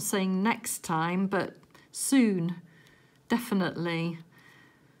 I'm not saying next time, but soon, definitely.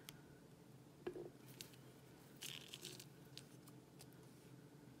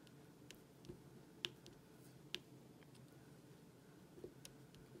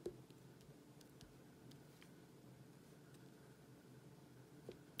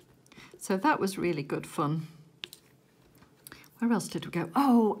 So that was really good fun. Where else did we go?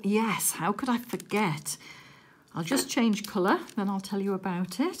 Oh, yes, how could I forget? I'll just change colour, then I'll tell you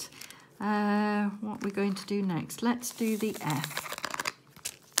about it. What we're going to do next. Let's do the F.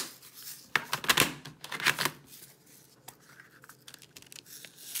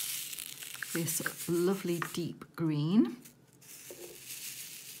 This lovely deep green.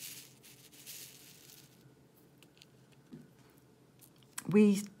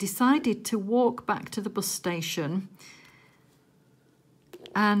 We decided to walk back to the bus station,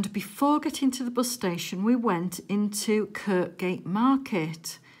 and before getting to the bus station we went into Kirkgate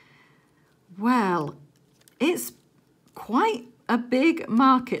Market. Well, it's quite a big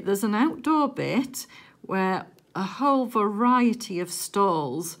market. There's an outdoor bit where a whole variety of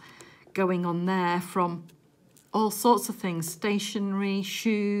stalls going on there, from all sorts of things, stationery,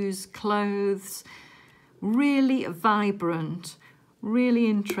 shoes, clothes, really vibrant. Really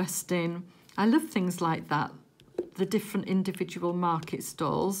interesting. I love things like that, the different individual market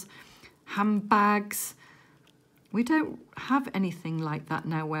stalls, handbags. We don't have anything like that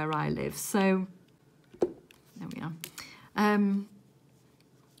now where I live, so there we are. And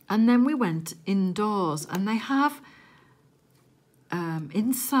then we went indoors, and they have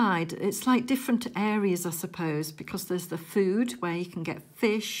inside, it's like different areas, I suppose, because there's the food where you can get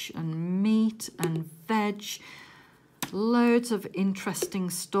fish and meat and veg. Loads of interesting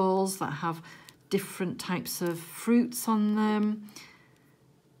stalls that have different types of fruits on them.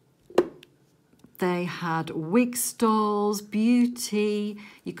 They had wig stalls, beauty.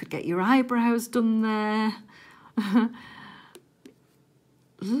 You could get your eyebrows done there.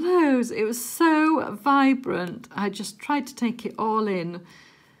 Loads. It was so vibrant. I just tried to take it all in.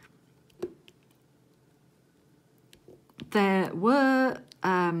 There were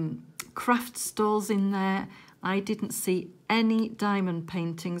craft stalls in there. I didn't see any diamond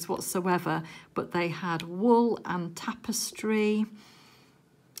paintings whatsoever, but they had wool and tapestry.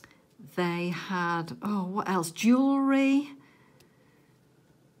 They had, oh, what else? Jewellery.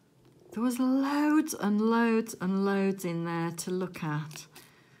 There was loads and loads and loads in there to look at.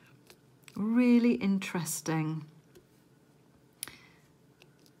 Really interesting.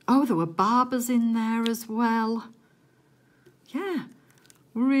 Oh, there were barbers in there as well. Yeah,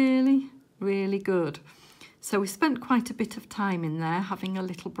 really, really good. So we spent quite a bit of time in there having a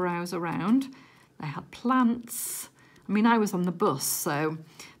little browse around. They had plants. I mean, I was on the bus, so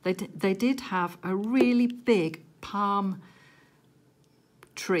they did have a really big palm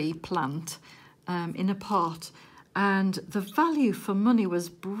tree plant in a pot, and the value for money was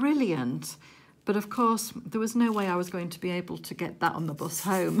brilliant. But of course, there was no way I was going to be able to get that on the bus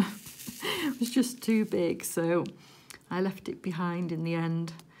home. It was just too big, so I left it behind in the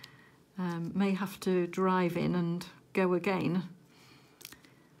end. May have to drive in and go again.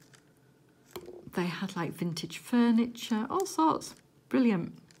 They had like vintage furniture, all sorts.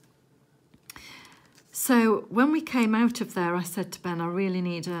 Brilliant. So when we came out of there, I said to Ben, I really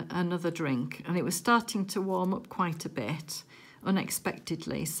need another drink. And it was starting to warm up quite a bit,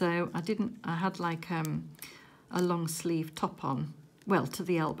 unexpectedly. So I had like a long sleeve top on, well, to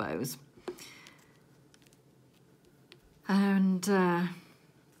the elbows. And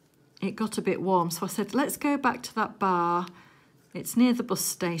it got a bit warm, so I said, let's go back to that bar. It's near the bus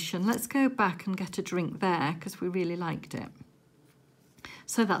station. Let's go back and get a drink there, because we really liked it.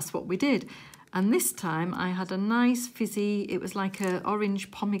 So that's what we did. And this time I had a nice fizzy, it was like an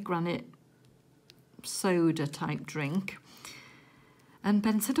orange pomegranate soda type drink. And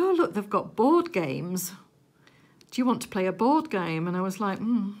Ben said, oh, look, they've got board games. Do you want to play a board game? And I was like,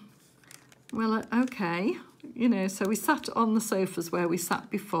 well, okay. You know, so we sat on the sofas where we sat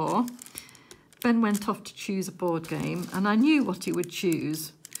before, Ben went off to choose a board game, and I knew what he would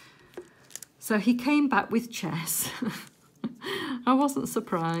choose. So he came back with chess. I wasn't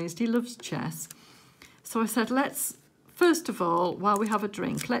surprised. He loves chess. So I said, let's, first of all, while we have a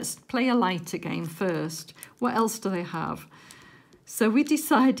drink, let's play a lighter game first. What else do they have? So we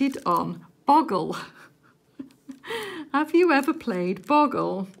decided on Boggle. Have you ever played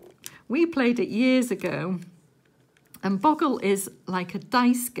Boggle? We played it years ago. And Boggle is like a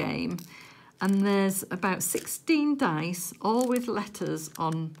dice game. And there's about 16 dice, all with letters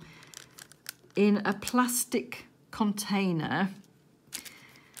on, in a plastic container.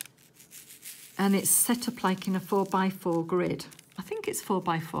 And it's set up like in a 4x4 grid. I think it's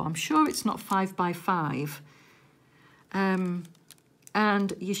 4x4. I'm sure it's not 5x5.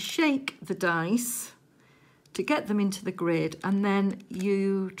 And you shake the dice to get them into the grid, and then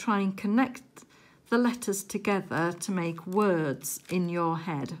you try and connect the letters together to make words in your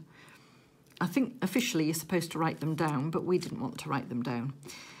head. I think officially you're supposed to write them down, but we didn't want to write them down.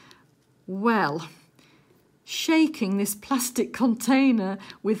 Well, shaking this plastic container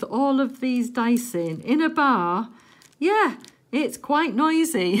with all of these dice in a bar, yeah, it's quite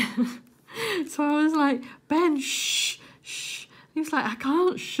noisy. So I was like, Ben, shh, shh. He was like, I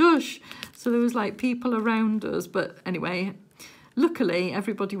can't shush. So there was like people around us, but anyway, luckily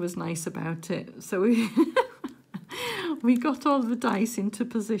everybody was nice about it. So we got all the dice into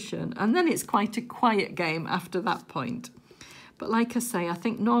position, and then it's quite a quiet game after that point. But like I say, I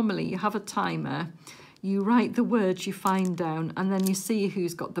think normally you have a timer, you write the words you find down, and then you see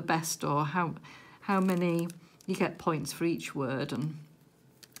who's got the best, or how many you get points for each word.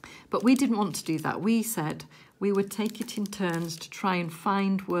 But we didn't want to do that. We said we would take it in turns to try and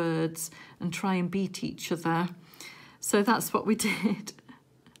find words and try and beat each other. So that's what we did.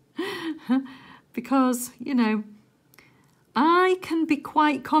 Because, you know, I can be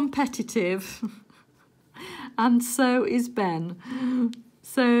quite competitive, and so is Ben.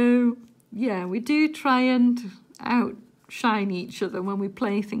 So, yeah, we do try and outshine each other when we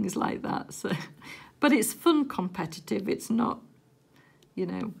play things like that. So, but it's fun competitive. It's not, you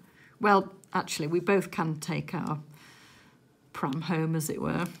know, well, actually, we both can take our pram home, as it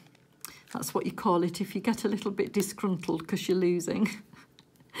were. That's what you call it if you get a little bit disgruntled because you're losing.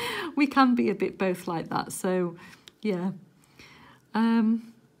 We can be a bit both like that, so, yeah.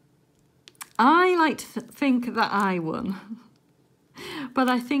 I like to think that I won. But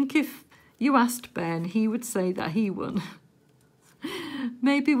I think if you asked Ben, he would say that he won.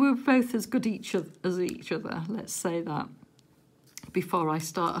 Maybe we're both as good as each other, let's say that, before I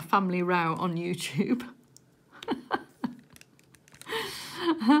start a family row on YouTube.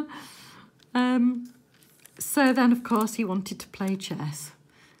 So then, of course, he wanted to play chess.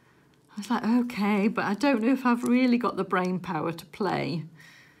 I was like, okay, but I don't know if I've really got the brain power to play.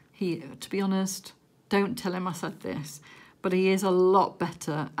 To be honest, don't tell him I said this, but he is a lot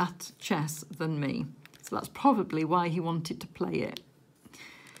better at chess than me. So that's probably why he wanted to play it.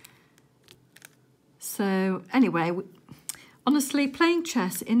 So anyway, honestly, playing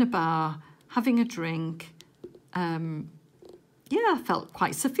chess in a bar, having a drink, yeah, I felt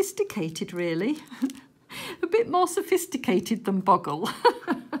quite sophisticated, really. A bit more sophisticated than Boggle.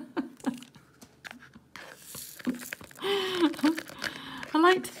 I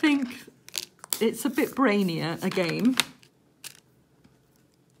like to think it's a bit brainier, a game.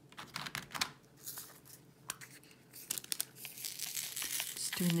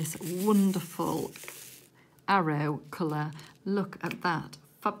 Just doing this wonderful arrow colour. Look at that,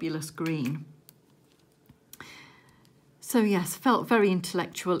 fabulous green. So yes, felt very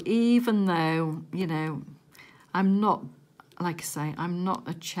intellectual, even though, you know, I'm not, like I say, I'm not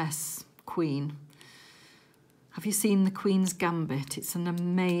a chess queen. Have you seen The Queen's Gambit? It's an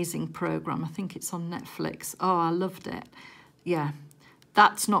amazing programme. I think it's on Netflix. Oh, I loved it. Yeah,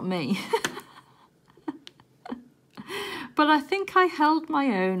 that's not me. But I think I held my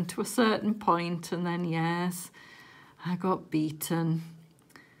own to a certain point, and then, yes, I got beaten.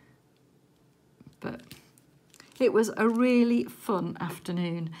 But it was a really fun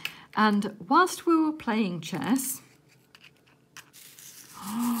afternoon. And whilst we were playing chess,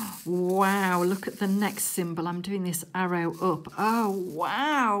 wow, look at the next symbol. I'm doing this arrow up. Oh,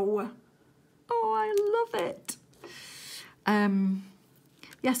 wow. Oh, I love it.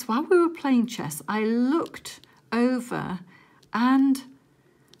 Yes, while we were playing chess, I looked over and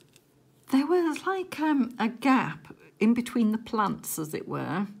there was like a gap in between the plants, as it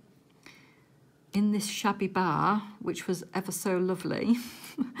were, in this shabby bar, which was ever so lovely.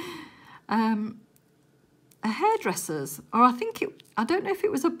 A hairdresser's, or I don't know if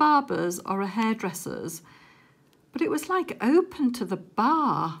it was a barber's or a hairdresser's, but it was like open to the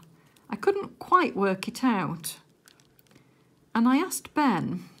bar. I couldn't quite work it out. And I asked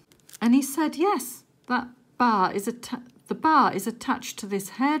Ben, and he said, yes, that bar is the bar is attached to this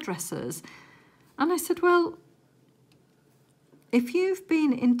hairdresser's. And I said, well, if you've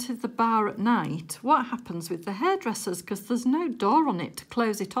been into the bar at night, what happens with the hairdressers? Because there's no door on it to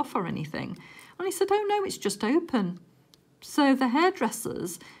close it off or anything. And he said, oh no, it's just open. So the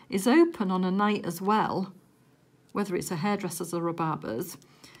hairdressers is open on a night as well, whether it's a hairdresser's or a barber's,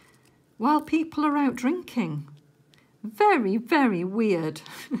 while people are out drinking. Very, very weird.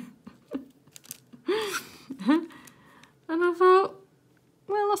 And I thought,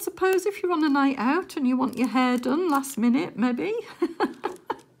 well, I suppose if you're on a night out and you want your hair done last minute, maybe.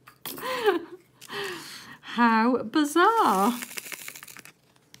 How bizarre.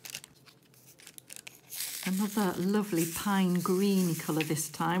 Another lovely pine greeny colour this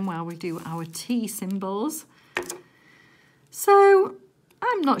time while we do our tea symbols. So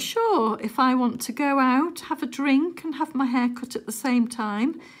I'm not sure if I want to go out, have a drink and have my hair cut at the same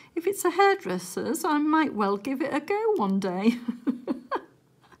time. If it's a hairdresser's, I might well give it a go one day.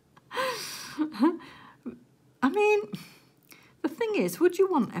 I mean, the thing is, would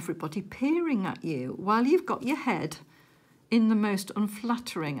you want everybody peering at you while you've got your head in the most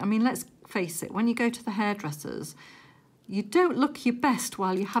unflattering? I mean, let's face it, when you go to the hairdressers, you don't look your best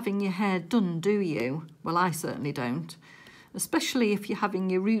while you're having your hair done, do you? Well, I certainly don't. Especially if you're having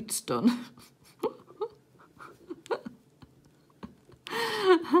your roots done.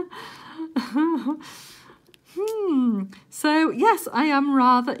 So, yes, I am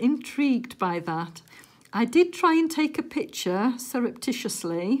rather intrigued by that. I did try and take a picture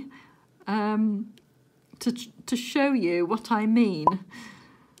surreptitiously to show you what I mean.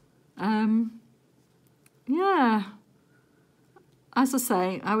 Yeah. As I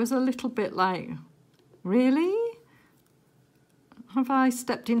say, I was a little bit like, really? Have I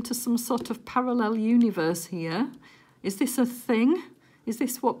stepped into some sort of parallel universe here? Is this a thing? Is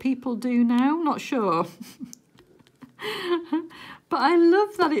this what people do now? Not sure. But I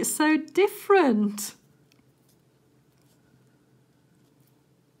love that it's so different.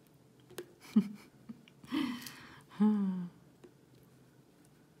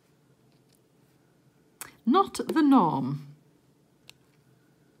 Not the norm.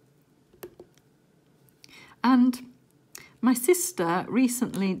 And my sister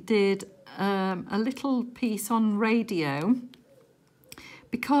recently did a little piece on radio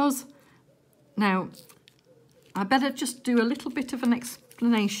because, now, I better just do a little bit of an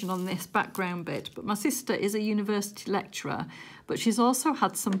explanation on this background bit, but my sister is a university lecturer, but she's also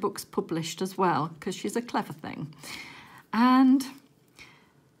had some books published as well because she's a clever thing. And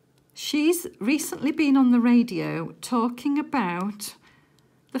she's recently been on the radio talking about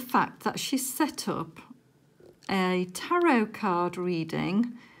the fact that she's set up a tarot card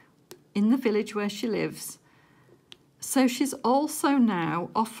reading in the village where she lives. So she's also now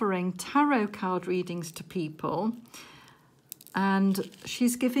offering tarot card readings to people, and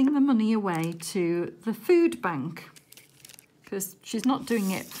she's giving the money away to the food bank because she's not doing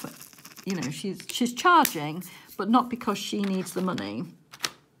it for, you know, she's charging, but not because she needs the money.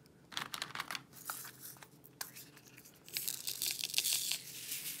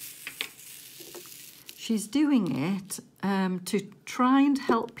 She's doing it to try and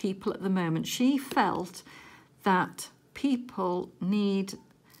help people at the moment. She felt that people need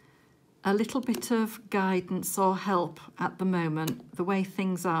a little bit of guidance or help at the moment, the way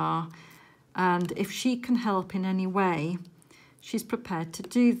things are. And if she can help in any way, she's prepared to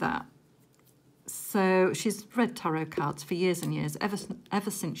do that. So she's read tarot cards for years and years, ever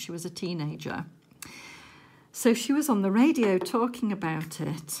since she was a teenager. So she was on the radio talking about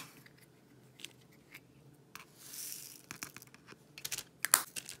it.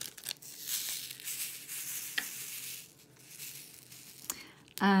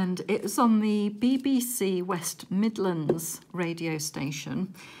 And it was on the BBC West Midlands radio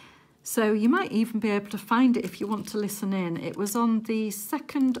station. So you might even be able to find it if you want to listen in. It was on the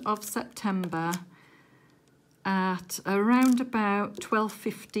 2nd of September at around about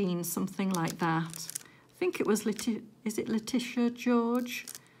 12:15, something like that. I think it was, is it Letitia George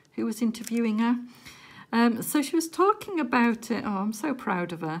who was interviewing her? So she was talking about it. Oh, I'm so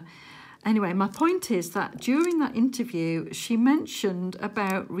proud of her. Anyway, my point is that during that interview, she mentioned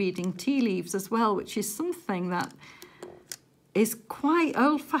about reading tea leaves as well, which is something that is quite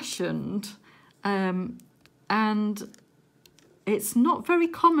old-fashioned, and it's not very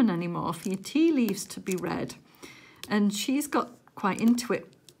common anymore for your tea leaves to be read. And she's got quite into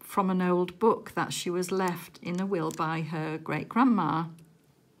it from an old book that she was left in a will by her great-grandma.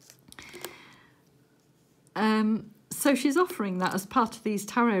 so she's offering that as part of these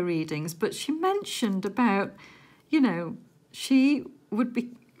tarot readings, but she mentioned about, you know, she would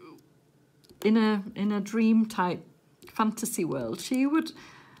be in a dream type fantasy world. She would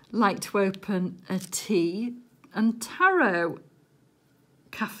like to open a tea and tarot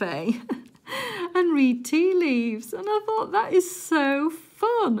cafe and read tea leaves. And I thought that is so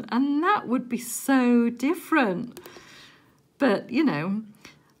fun, and that would be so different. But, you know,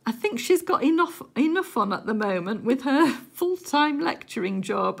 I think she's got enough on at the moment with her full-time lecturing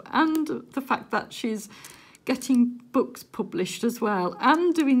job and the fact that she's getting books published as well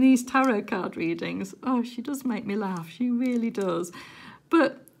and doing these tarot card readings. Oh, she does make me laugh. She really does.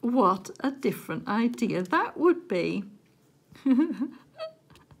 But what a different idea that would be.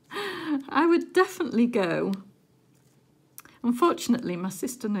 I would definitely go. Unfortunately, my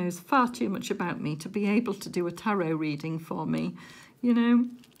sister knows far too much about me to be able to do a tarot reading for me, you know.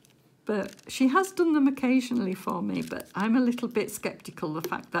 But she has done them occasionally for me, but I'm a little bit sceptical, the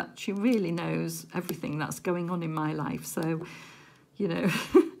fact that she really knows everything that's going on in my life. So, you know,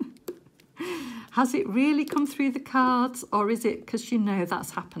 has it really come through the cards, or is it because you know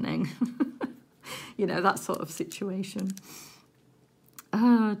that's happening? You know, that sort of situation.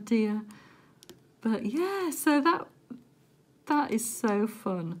 Oh, dear. But, yeah, so that is so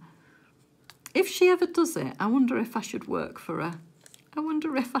fun. If she ever does it, I wonder if I should work for her. I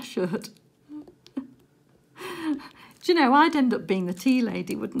wonder if I should. Do you know, I'd end up being the tea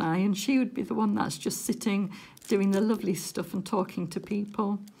lady, wouldn't I? And she would be the one that's just sitting, doing the lovely stuff and talking to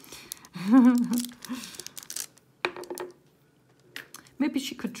people. Maybe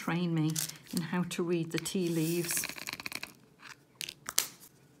she could train me in how to read the tea leaves.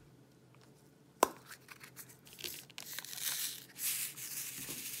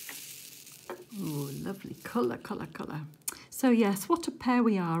 Ooh, lovely colour, colour, colour. So yes, what a pair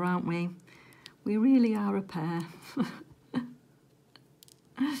we are, aren't we? We really are a pair.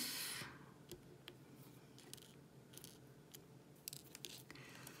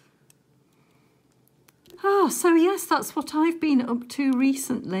 Oh, so yes, that's what I've been up to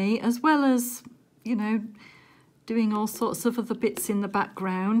recently, as well as, you know, doing all sorts of other bits in the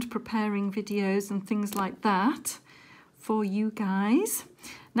background, preparing videos and things like that for you guys.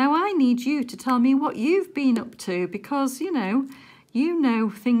 Now I need you to tell me what you've been up to, because, you know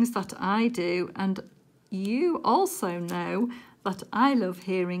things that I do, and you also know that I love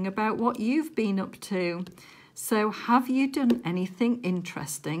hearing about what you've been up to. So have you done anything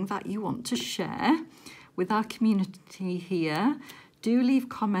interesting that you want to share with our community here? Do leave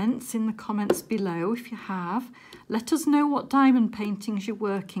comments in the comments below if you have. Let us know what diamond paintings you're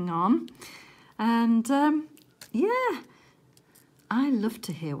working on. And yeah, I love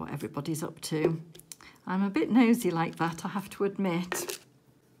to hear what everybody's up to. I'm a bit nosy like that, I have to admit.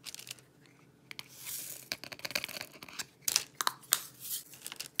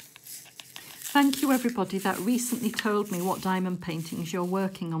 Thank you everybody that recently told me what diamond paintings you're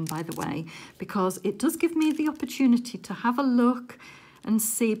working on, by the way, because it does give me the opportunity to have a look and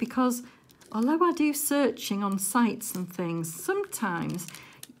see, because although I do searching on sites and things, sometimes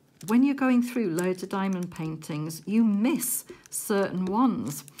when you're going through loads of diamond paintings, you miss certain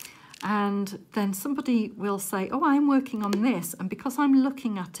ones. And then somebody will say, oh, I'm working on this. And because I'm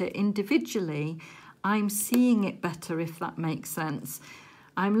looking at it individually, I'm seeing it better, if that makes sense.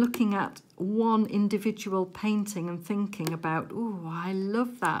 I'm looking at one individual painting and thinking about, oh, I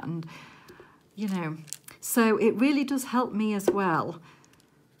love that. And, you know, so it really does help me as well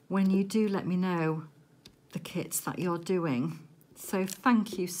when you do let me know the kits that you're doing. So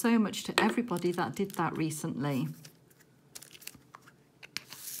thank you so much to everybody that did that recently.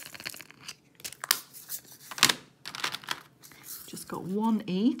 Just got one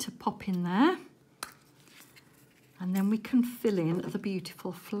E to pop in there. And then we can fill in the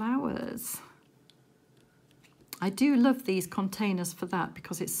beautiful flowers. I do love these containers for that,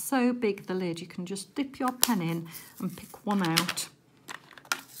 because it's so big, the lid, you can just dip your pen in and pick one out.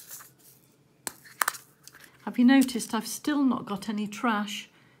 Have you noticed I've still not got any trash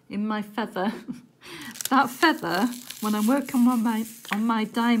in my feather? That feather, when I'm working on my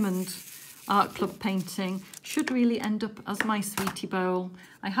diamond art club painting, should really end up as my sweetie bowl.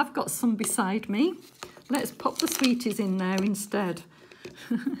 I have got some beside me. Let's pop the sweeties in there instead.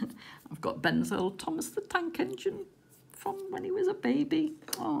 I've got Ben's old Thomas the Tank Engine from when he was a baby.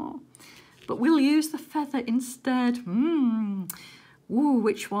 Oh, but we'll use the feather instead. Ooh,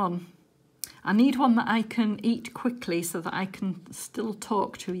 which one? I need one that I can eat quickly so that I can still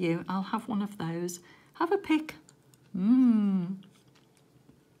talk to you. I'll have one of those. Have a pick.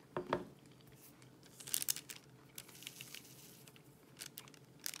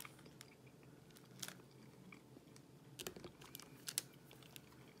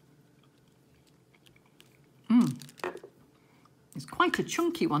 a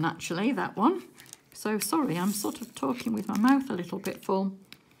chunky one actually, that one. So sorry, I'm sort of talking with my mouth a little bit full.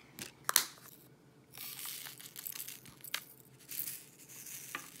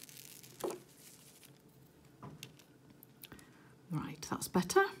 Right, that's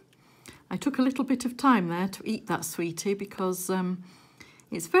better. I took a little bit of time there to eat that sweetie because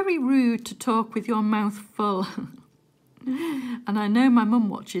it's very rude to talk with your mouth full. And I know my mum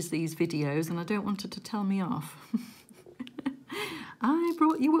watches these videos and I don't want her to tell me off. I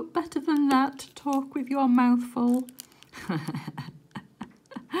brought you up better than that to talk with your mouth full.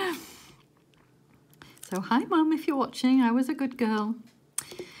 So hi Mum, if you're watching, I was a good girl.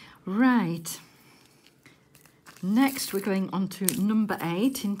 Right. Next, we're going on to number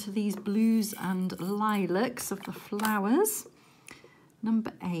 8, into these blues and lilacs of the flowers.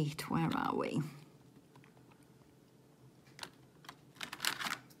 Number 8, where are we?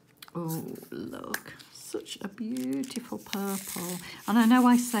 Oh, look, such a beautiful purple. And I know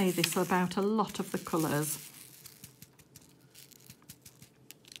I say this about a lot of the colours,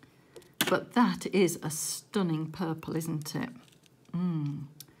 but that is a stunning purple, isn't it?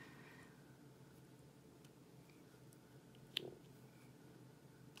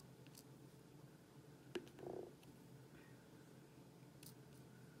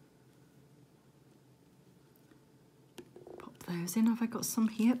 Those in. Have I got some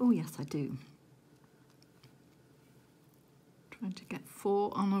here? Oh yes, I do. Trying to get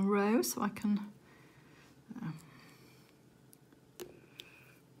 4 on a row so I can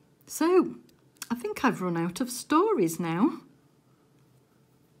so I think I've run out of stories now.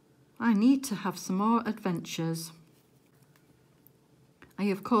 I need to have some more adventures. I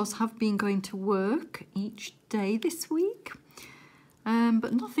of course have been going to work each day this week,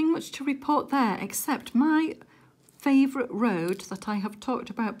 but nothing much to report there except my favourite road that I have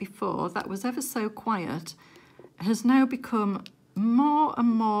talked about before, that was ever so quiet, has now become more and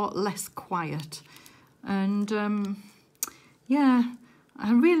more less quiet. And yeah,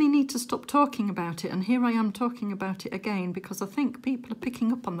 I really need to stop talking about it, and here I am talking about it again because I think people are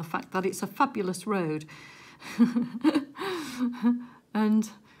picking up on the fact that it's a fabulous road.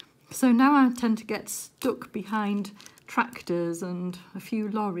 And so now I tend to get stuck behind tractors and a few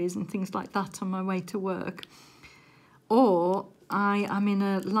lorries and things like that on my way to work. Or I am in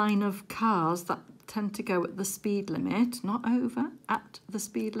a line of cars that tend to go at the speed limit, not over, at the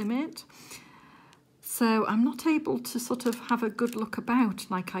speed limit. So I'm not able to sort of have a good look about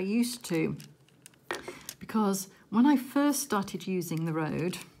like I used to. Because when I first started using the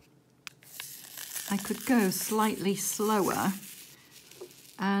road, I could go slightly slower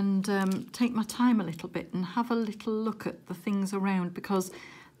and take my time a little bit and have a little look at the things around, because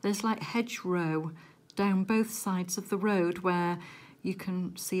there's like hedgerow down both sides of the road where you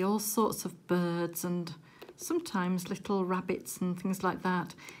can see all sorts of birds and sometimes little rabbits and things like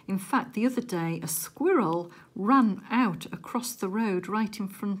that. In fact, the other day a squirrel ran out across the road right in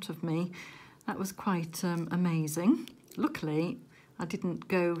front of me. That was quite amazing. Luckily, I didn't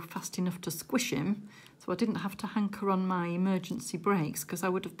go fast enough to squish him, so I didn't have to hanker on my emergency brakes, because I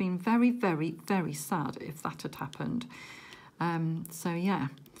would have been very, very, very sad if that had happened. So yeah.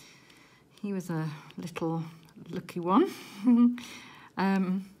 He was a little lucky one.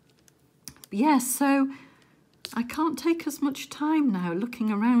 Yeah, so I can't take as much time now looking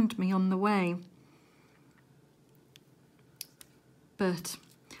around me on the way. But,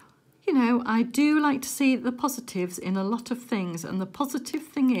 you know, I do like to see the positives in a lot of things. And the positive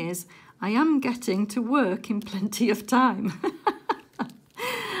thing is I am getting to work in plenty of time.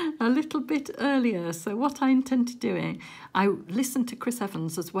 A little bit earlier. So what I intend to do, I listen to Chris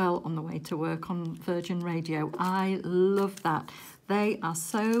Evans as well on the way to work on Virgin Radio. I love that. They are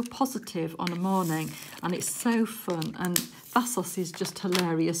so positive on a morning and it's so fun, and Vassos is just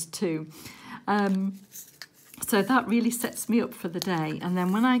hilarious too. So that really sets me up for the day, and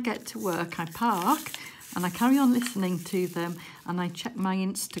then when I get to work I park and I carry on listening to them, and I check my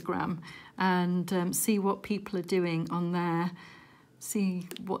Instagram and see what people are doing on there. See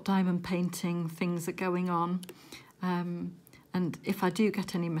what diamond painting things are going on. And if I do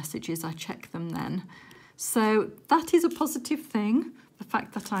get any messages, I check them then. So that is a positive thing, the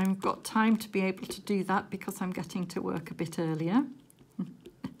fact that I've got time to be able to do that because I'm getting to work a bit earlier.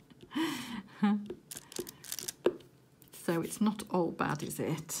 So it's not all bad, is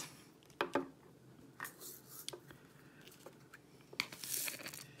it?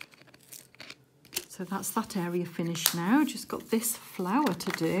 So that's that area finished now. Just got this flower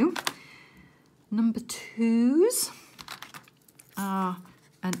to do. Number 2s are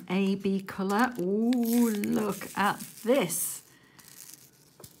an AB colour. Ooh, look at this.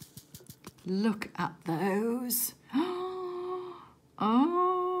 Look at those.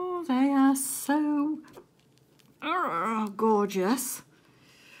 Oh, they are so gorgeous.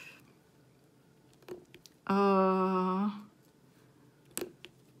 Oh,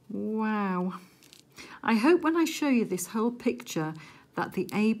 wow. I hope when I show you this whole picture that the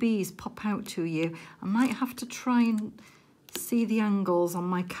ABs pop out to you. I might have to try and see the angles on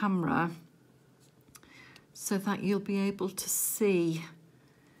my camera so that you'll be able to see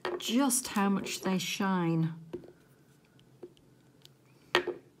just how much they shine.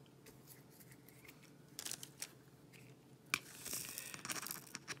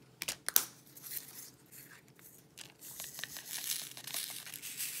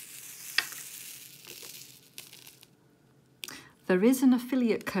 There is an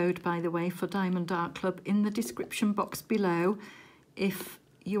affiliate code, by the way, for Diamond Art Club in the description box below if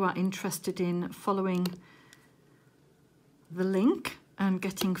you are interested in following the link and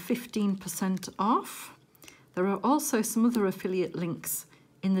getting 15% off. There are also some other affiliate links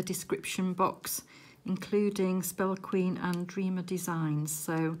in the description box, including Spell Queen and Dreamer Designs.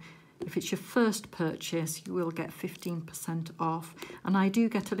 So if it's your first purchase, you will get 15% off. And I do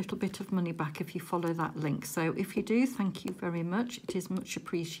get a little bit of money back if you follow that link. So if you do, thank you very much. It is much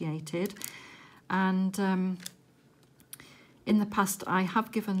appreciated. And in the past, I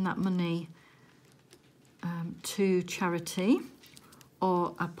have given that money to charity,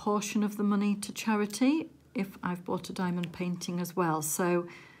 or a portion of the money to charity if I've bought a diamond painting as well. So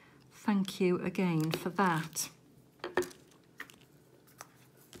thank you again for that.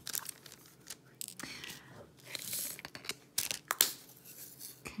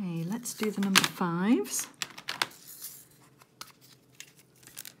 Okay, let's do the number 5s.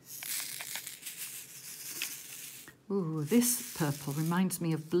 Ooh, this purple reminds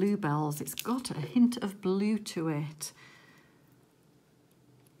me of bluebells. It's got a hint of blue to it.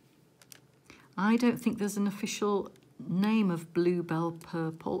 I don't think there's an official name of bluebell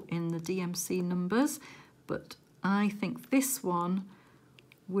purple in the DMC numbers, but I think this one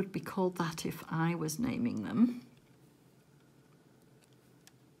would be called that if I was naming them.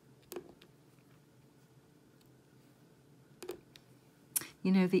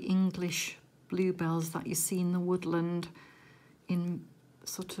 You know, the English bluebells that you see in the woodland in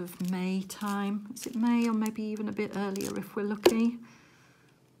sort of May time. Is it May, or maybe even a bit earlier if we're lucky?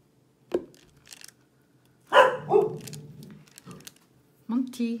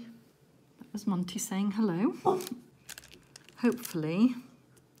 Monty. That was Monty saying hello. Hopefully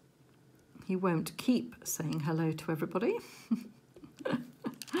he won't keep saying hello to everybody.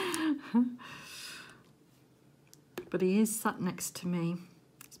 But he is sat next to me.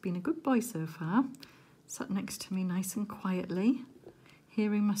 He's been a good boy so far. Sat next to me nice and quietly,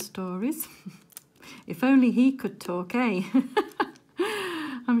 hearing my stories. If only he could talk, eh?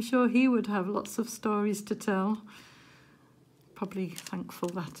 I'm sure he would have lots of stories to tell. Probably thankful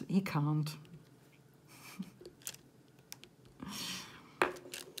that he can't.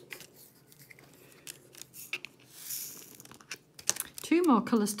 Two more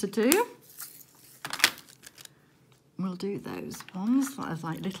colours to do. We'll do those ones. There's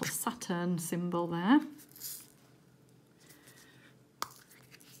like little Saturn symbol there.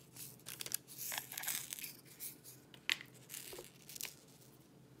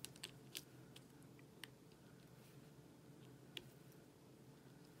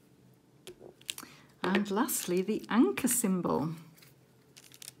 And lastly, the anchor symbol.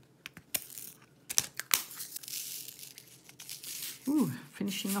 Ooh,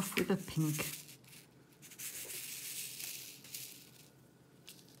 finishing off with a pink.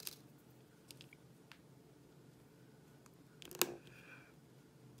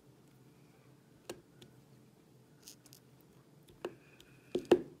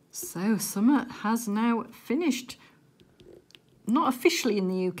 So summer has now finished. Not officially in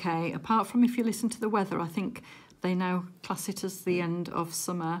the UK, apart from if you listen to the weather. I think they now class it as the end of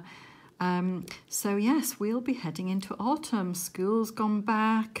summer. So yes, we'll be heading into autumn. School's gone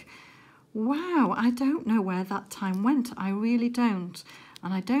back. Wow, I don't know where that time went. I really don't.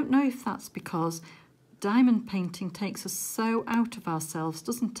 And I don't know if that's because diamond painting takes us so out of ourselves,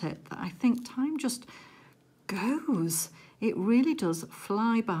 doesn't it? That I think time just goes. It really does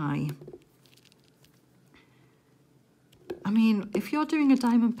fly by. I mean, if you're doing a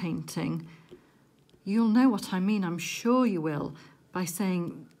diamond painting, you'll know what I mean, I'm sure you will, by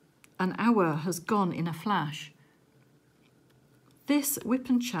saying an hour has gone in a flash. This WIP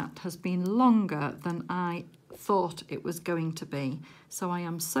and Chat has been longer than I thought it was going to be. So I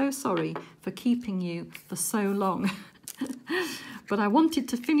am so sorry for keeping you for so long. But I wanted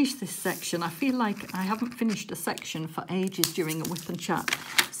to finish this section. I feel like I haven't finished a section for ages during a WIP and Chat.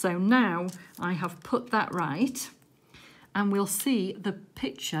 So now I have put that right. and we'll see the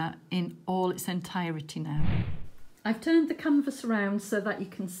picture in all its entirety now. I've turned the canvas around so that you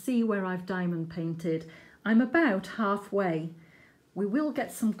can see where I've diamond painted. I'm about halfway. We will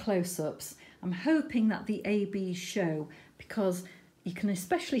get some close-ups. I'm hoping that the ABs show, because you can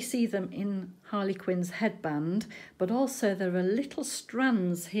especially see them in Harley Quinn's headband, but also there are little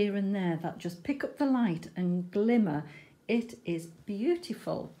strands here and there that just pick up the light and glimmer. It is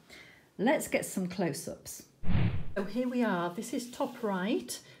beautiful. Let's get some close-ups. So here we are. This is top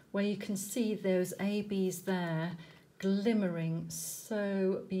right, where you can see those ABs there glimmering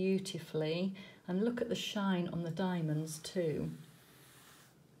so beautifully, and look at the shine on the diamonds too.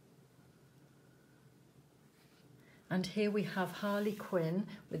 And here we have Harley Quinn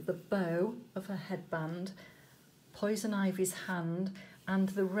with the bow of her headband, Poison Ivy's hand, and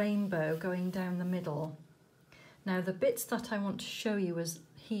the rainbow going down the middle. Now the bits that I want to show you is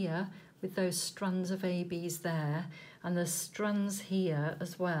here with those strands of ABs there, and the strands here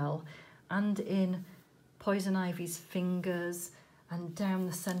as well, and in Poison Ivy's fingers and down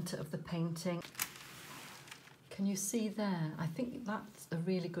the centre of the painting. Can you see there? I think that's a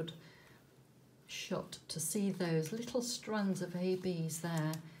really good shot to see those little strands of ABs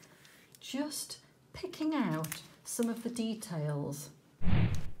there, just picking out some of the details.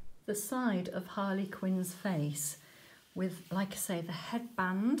 The side of Harley Quinn's face with, like I say, the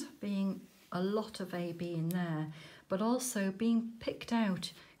headband being a lot of AB in there, but also being picked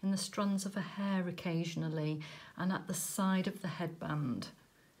out in the strands of her hair occasionally and at the side of the headband.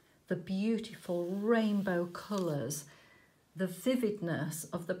 The beautiful rainbow colours, the vividness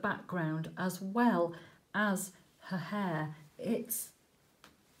of the background as well as her hair. It's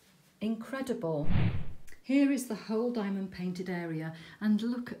incredible. Here is the whole diamond painted area, and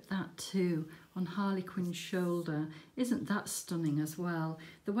look at that too on Harley Quinn's shoulder. Isn't that stunning as well?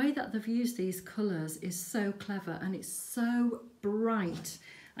 The way that they've used these colours is so clever, and it's so bright.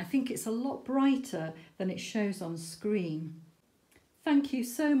 I think it's a lot brighter than it shows on screen. Thank you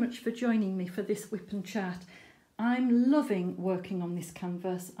so much for joining me for this WIP and Chat. I'm loving working on this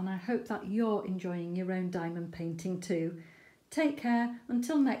canvas, and I hope that you're enjoying your own diamond painting too. Take care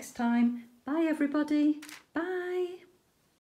until next time. Bye everybody. Bye.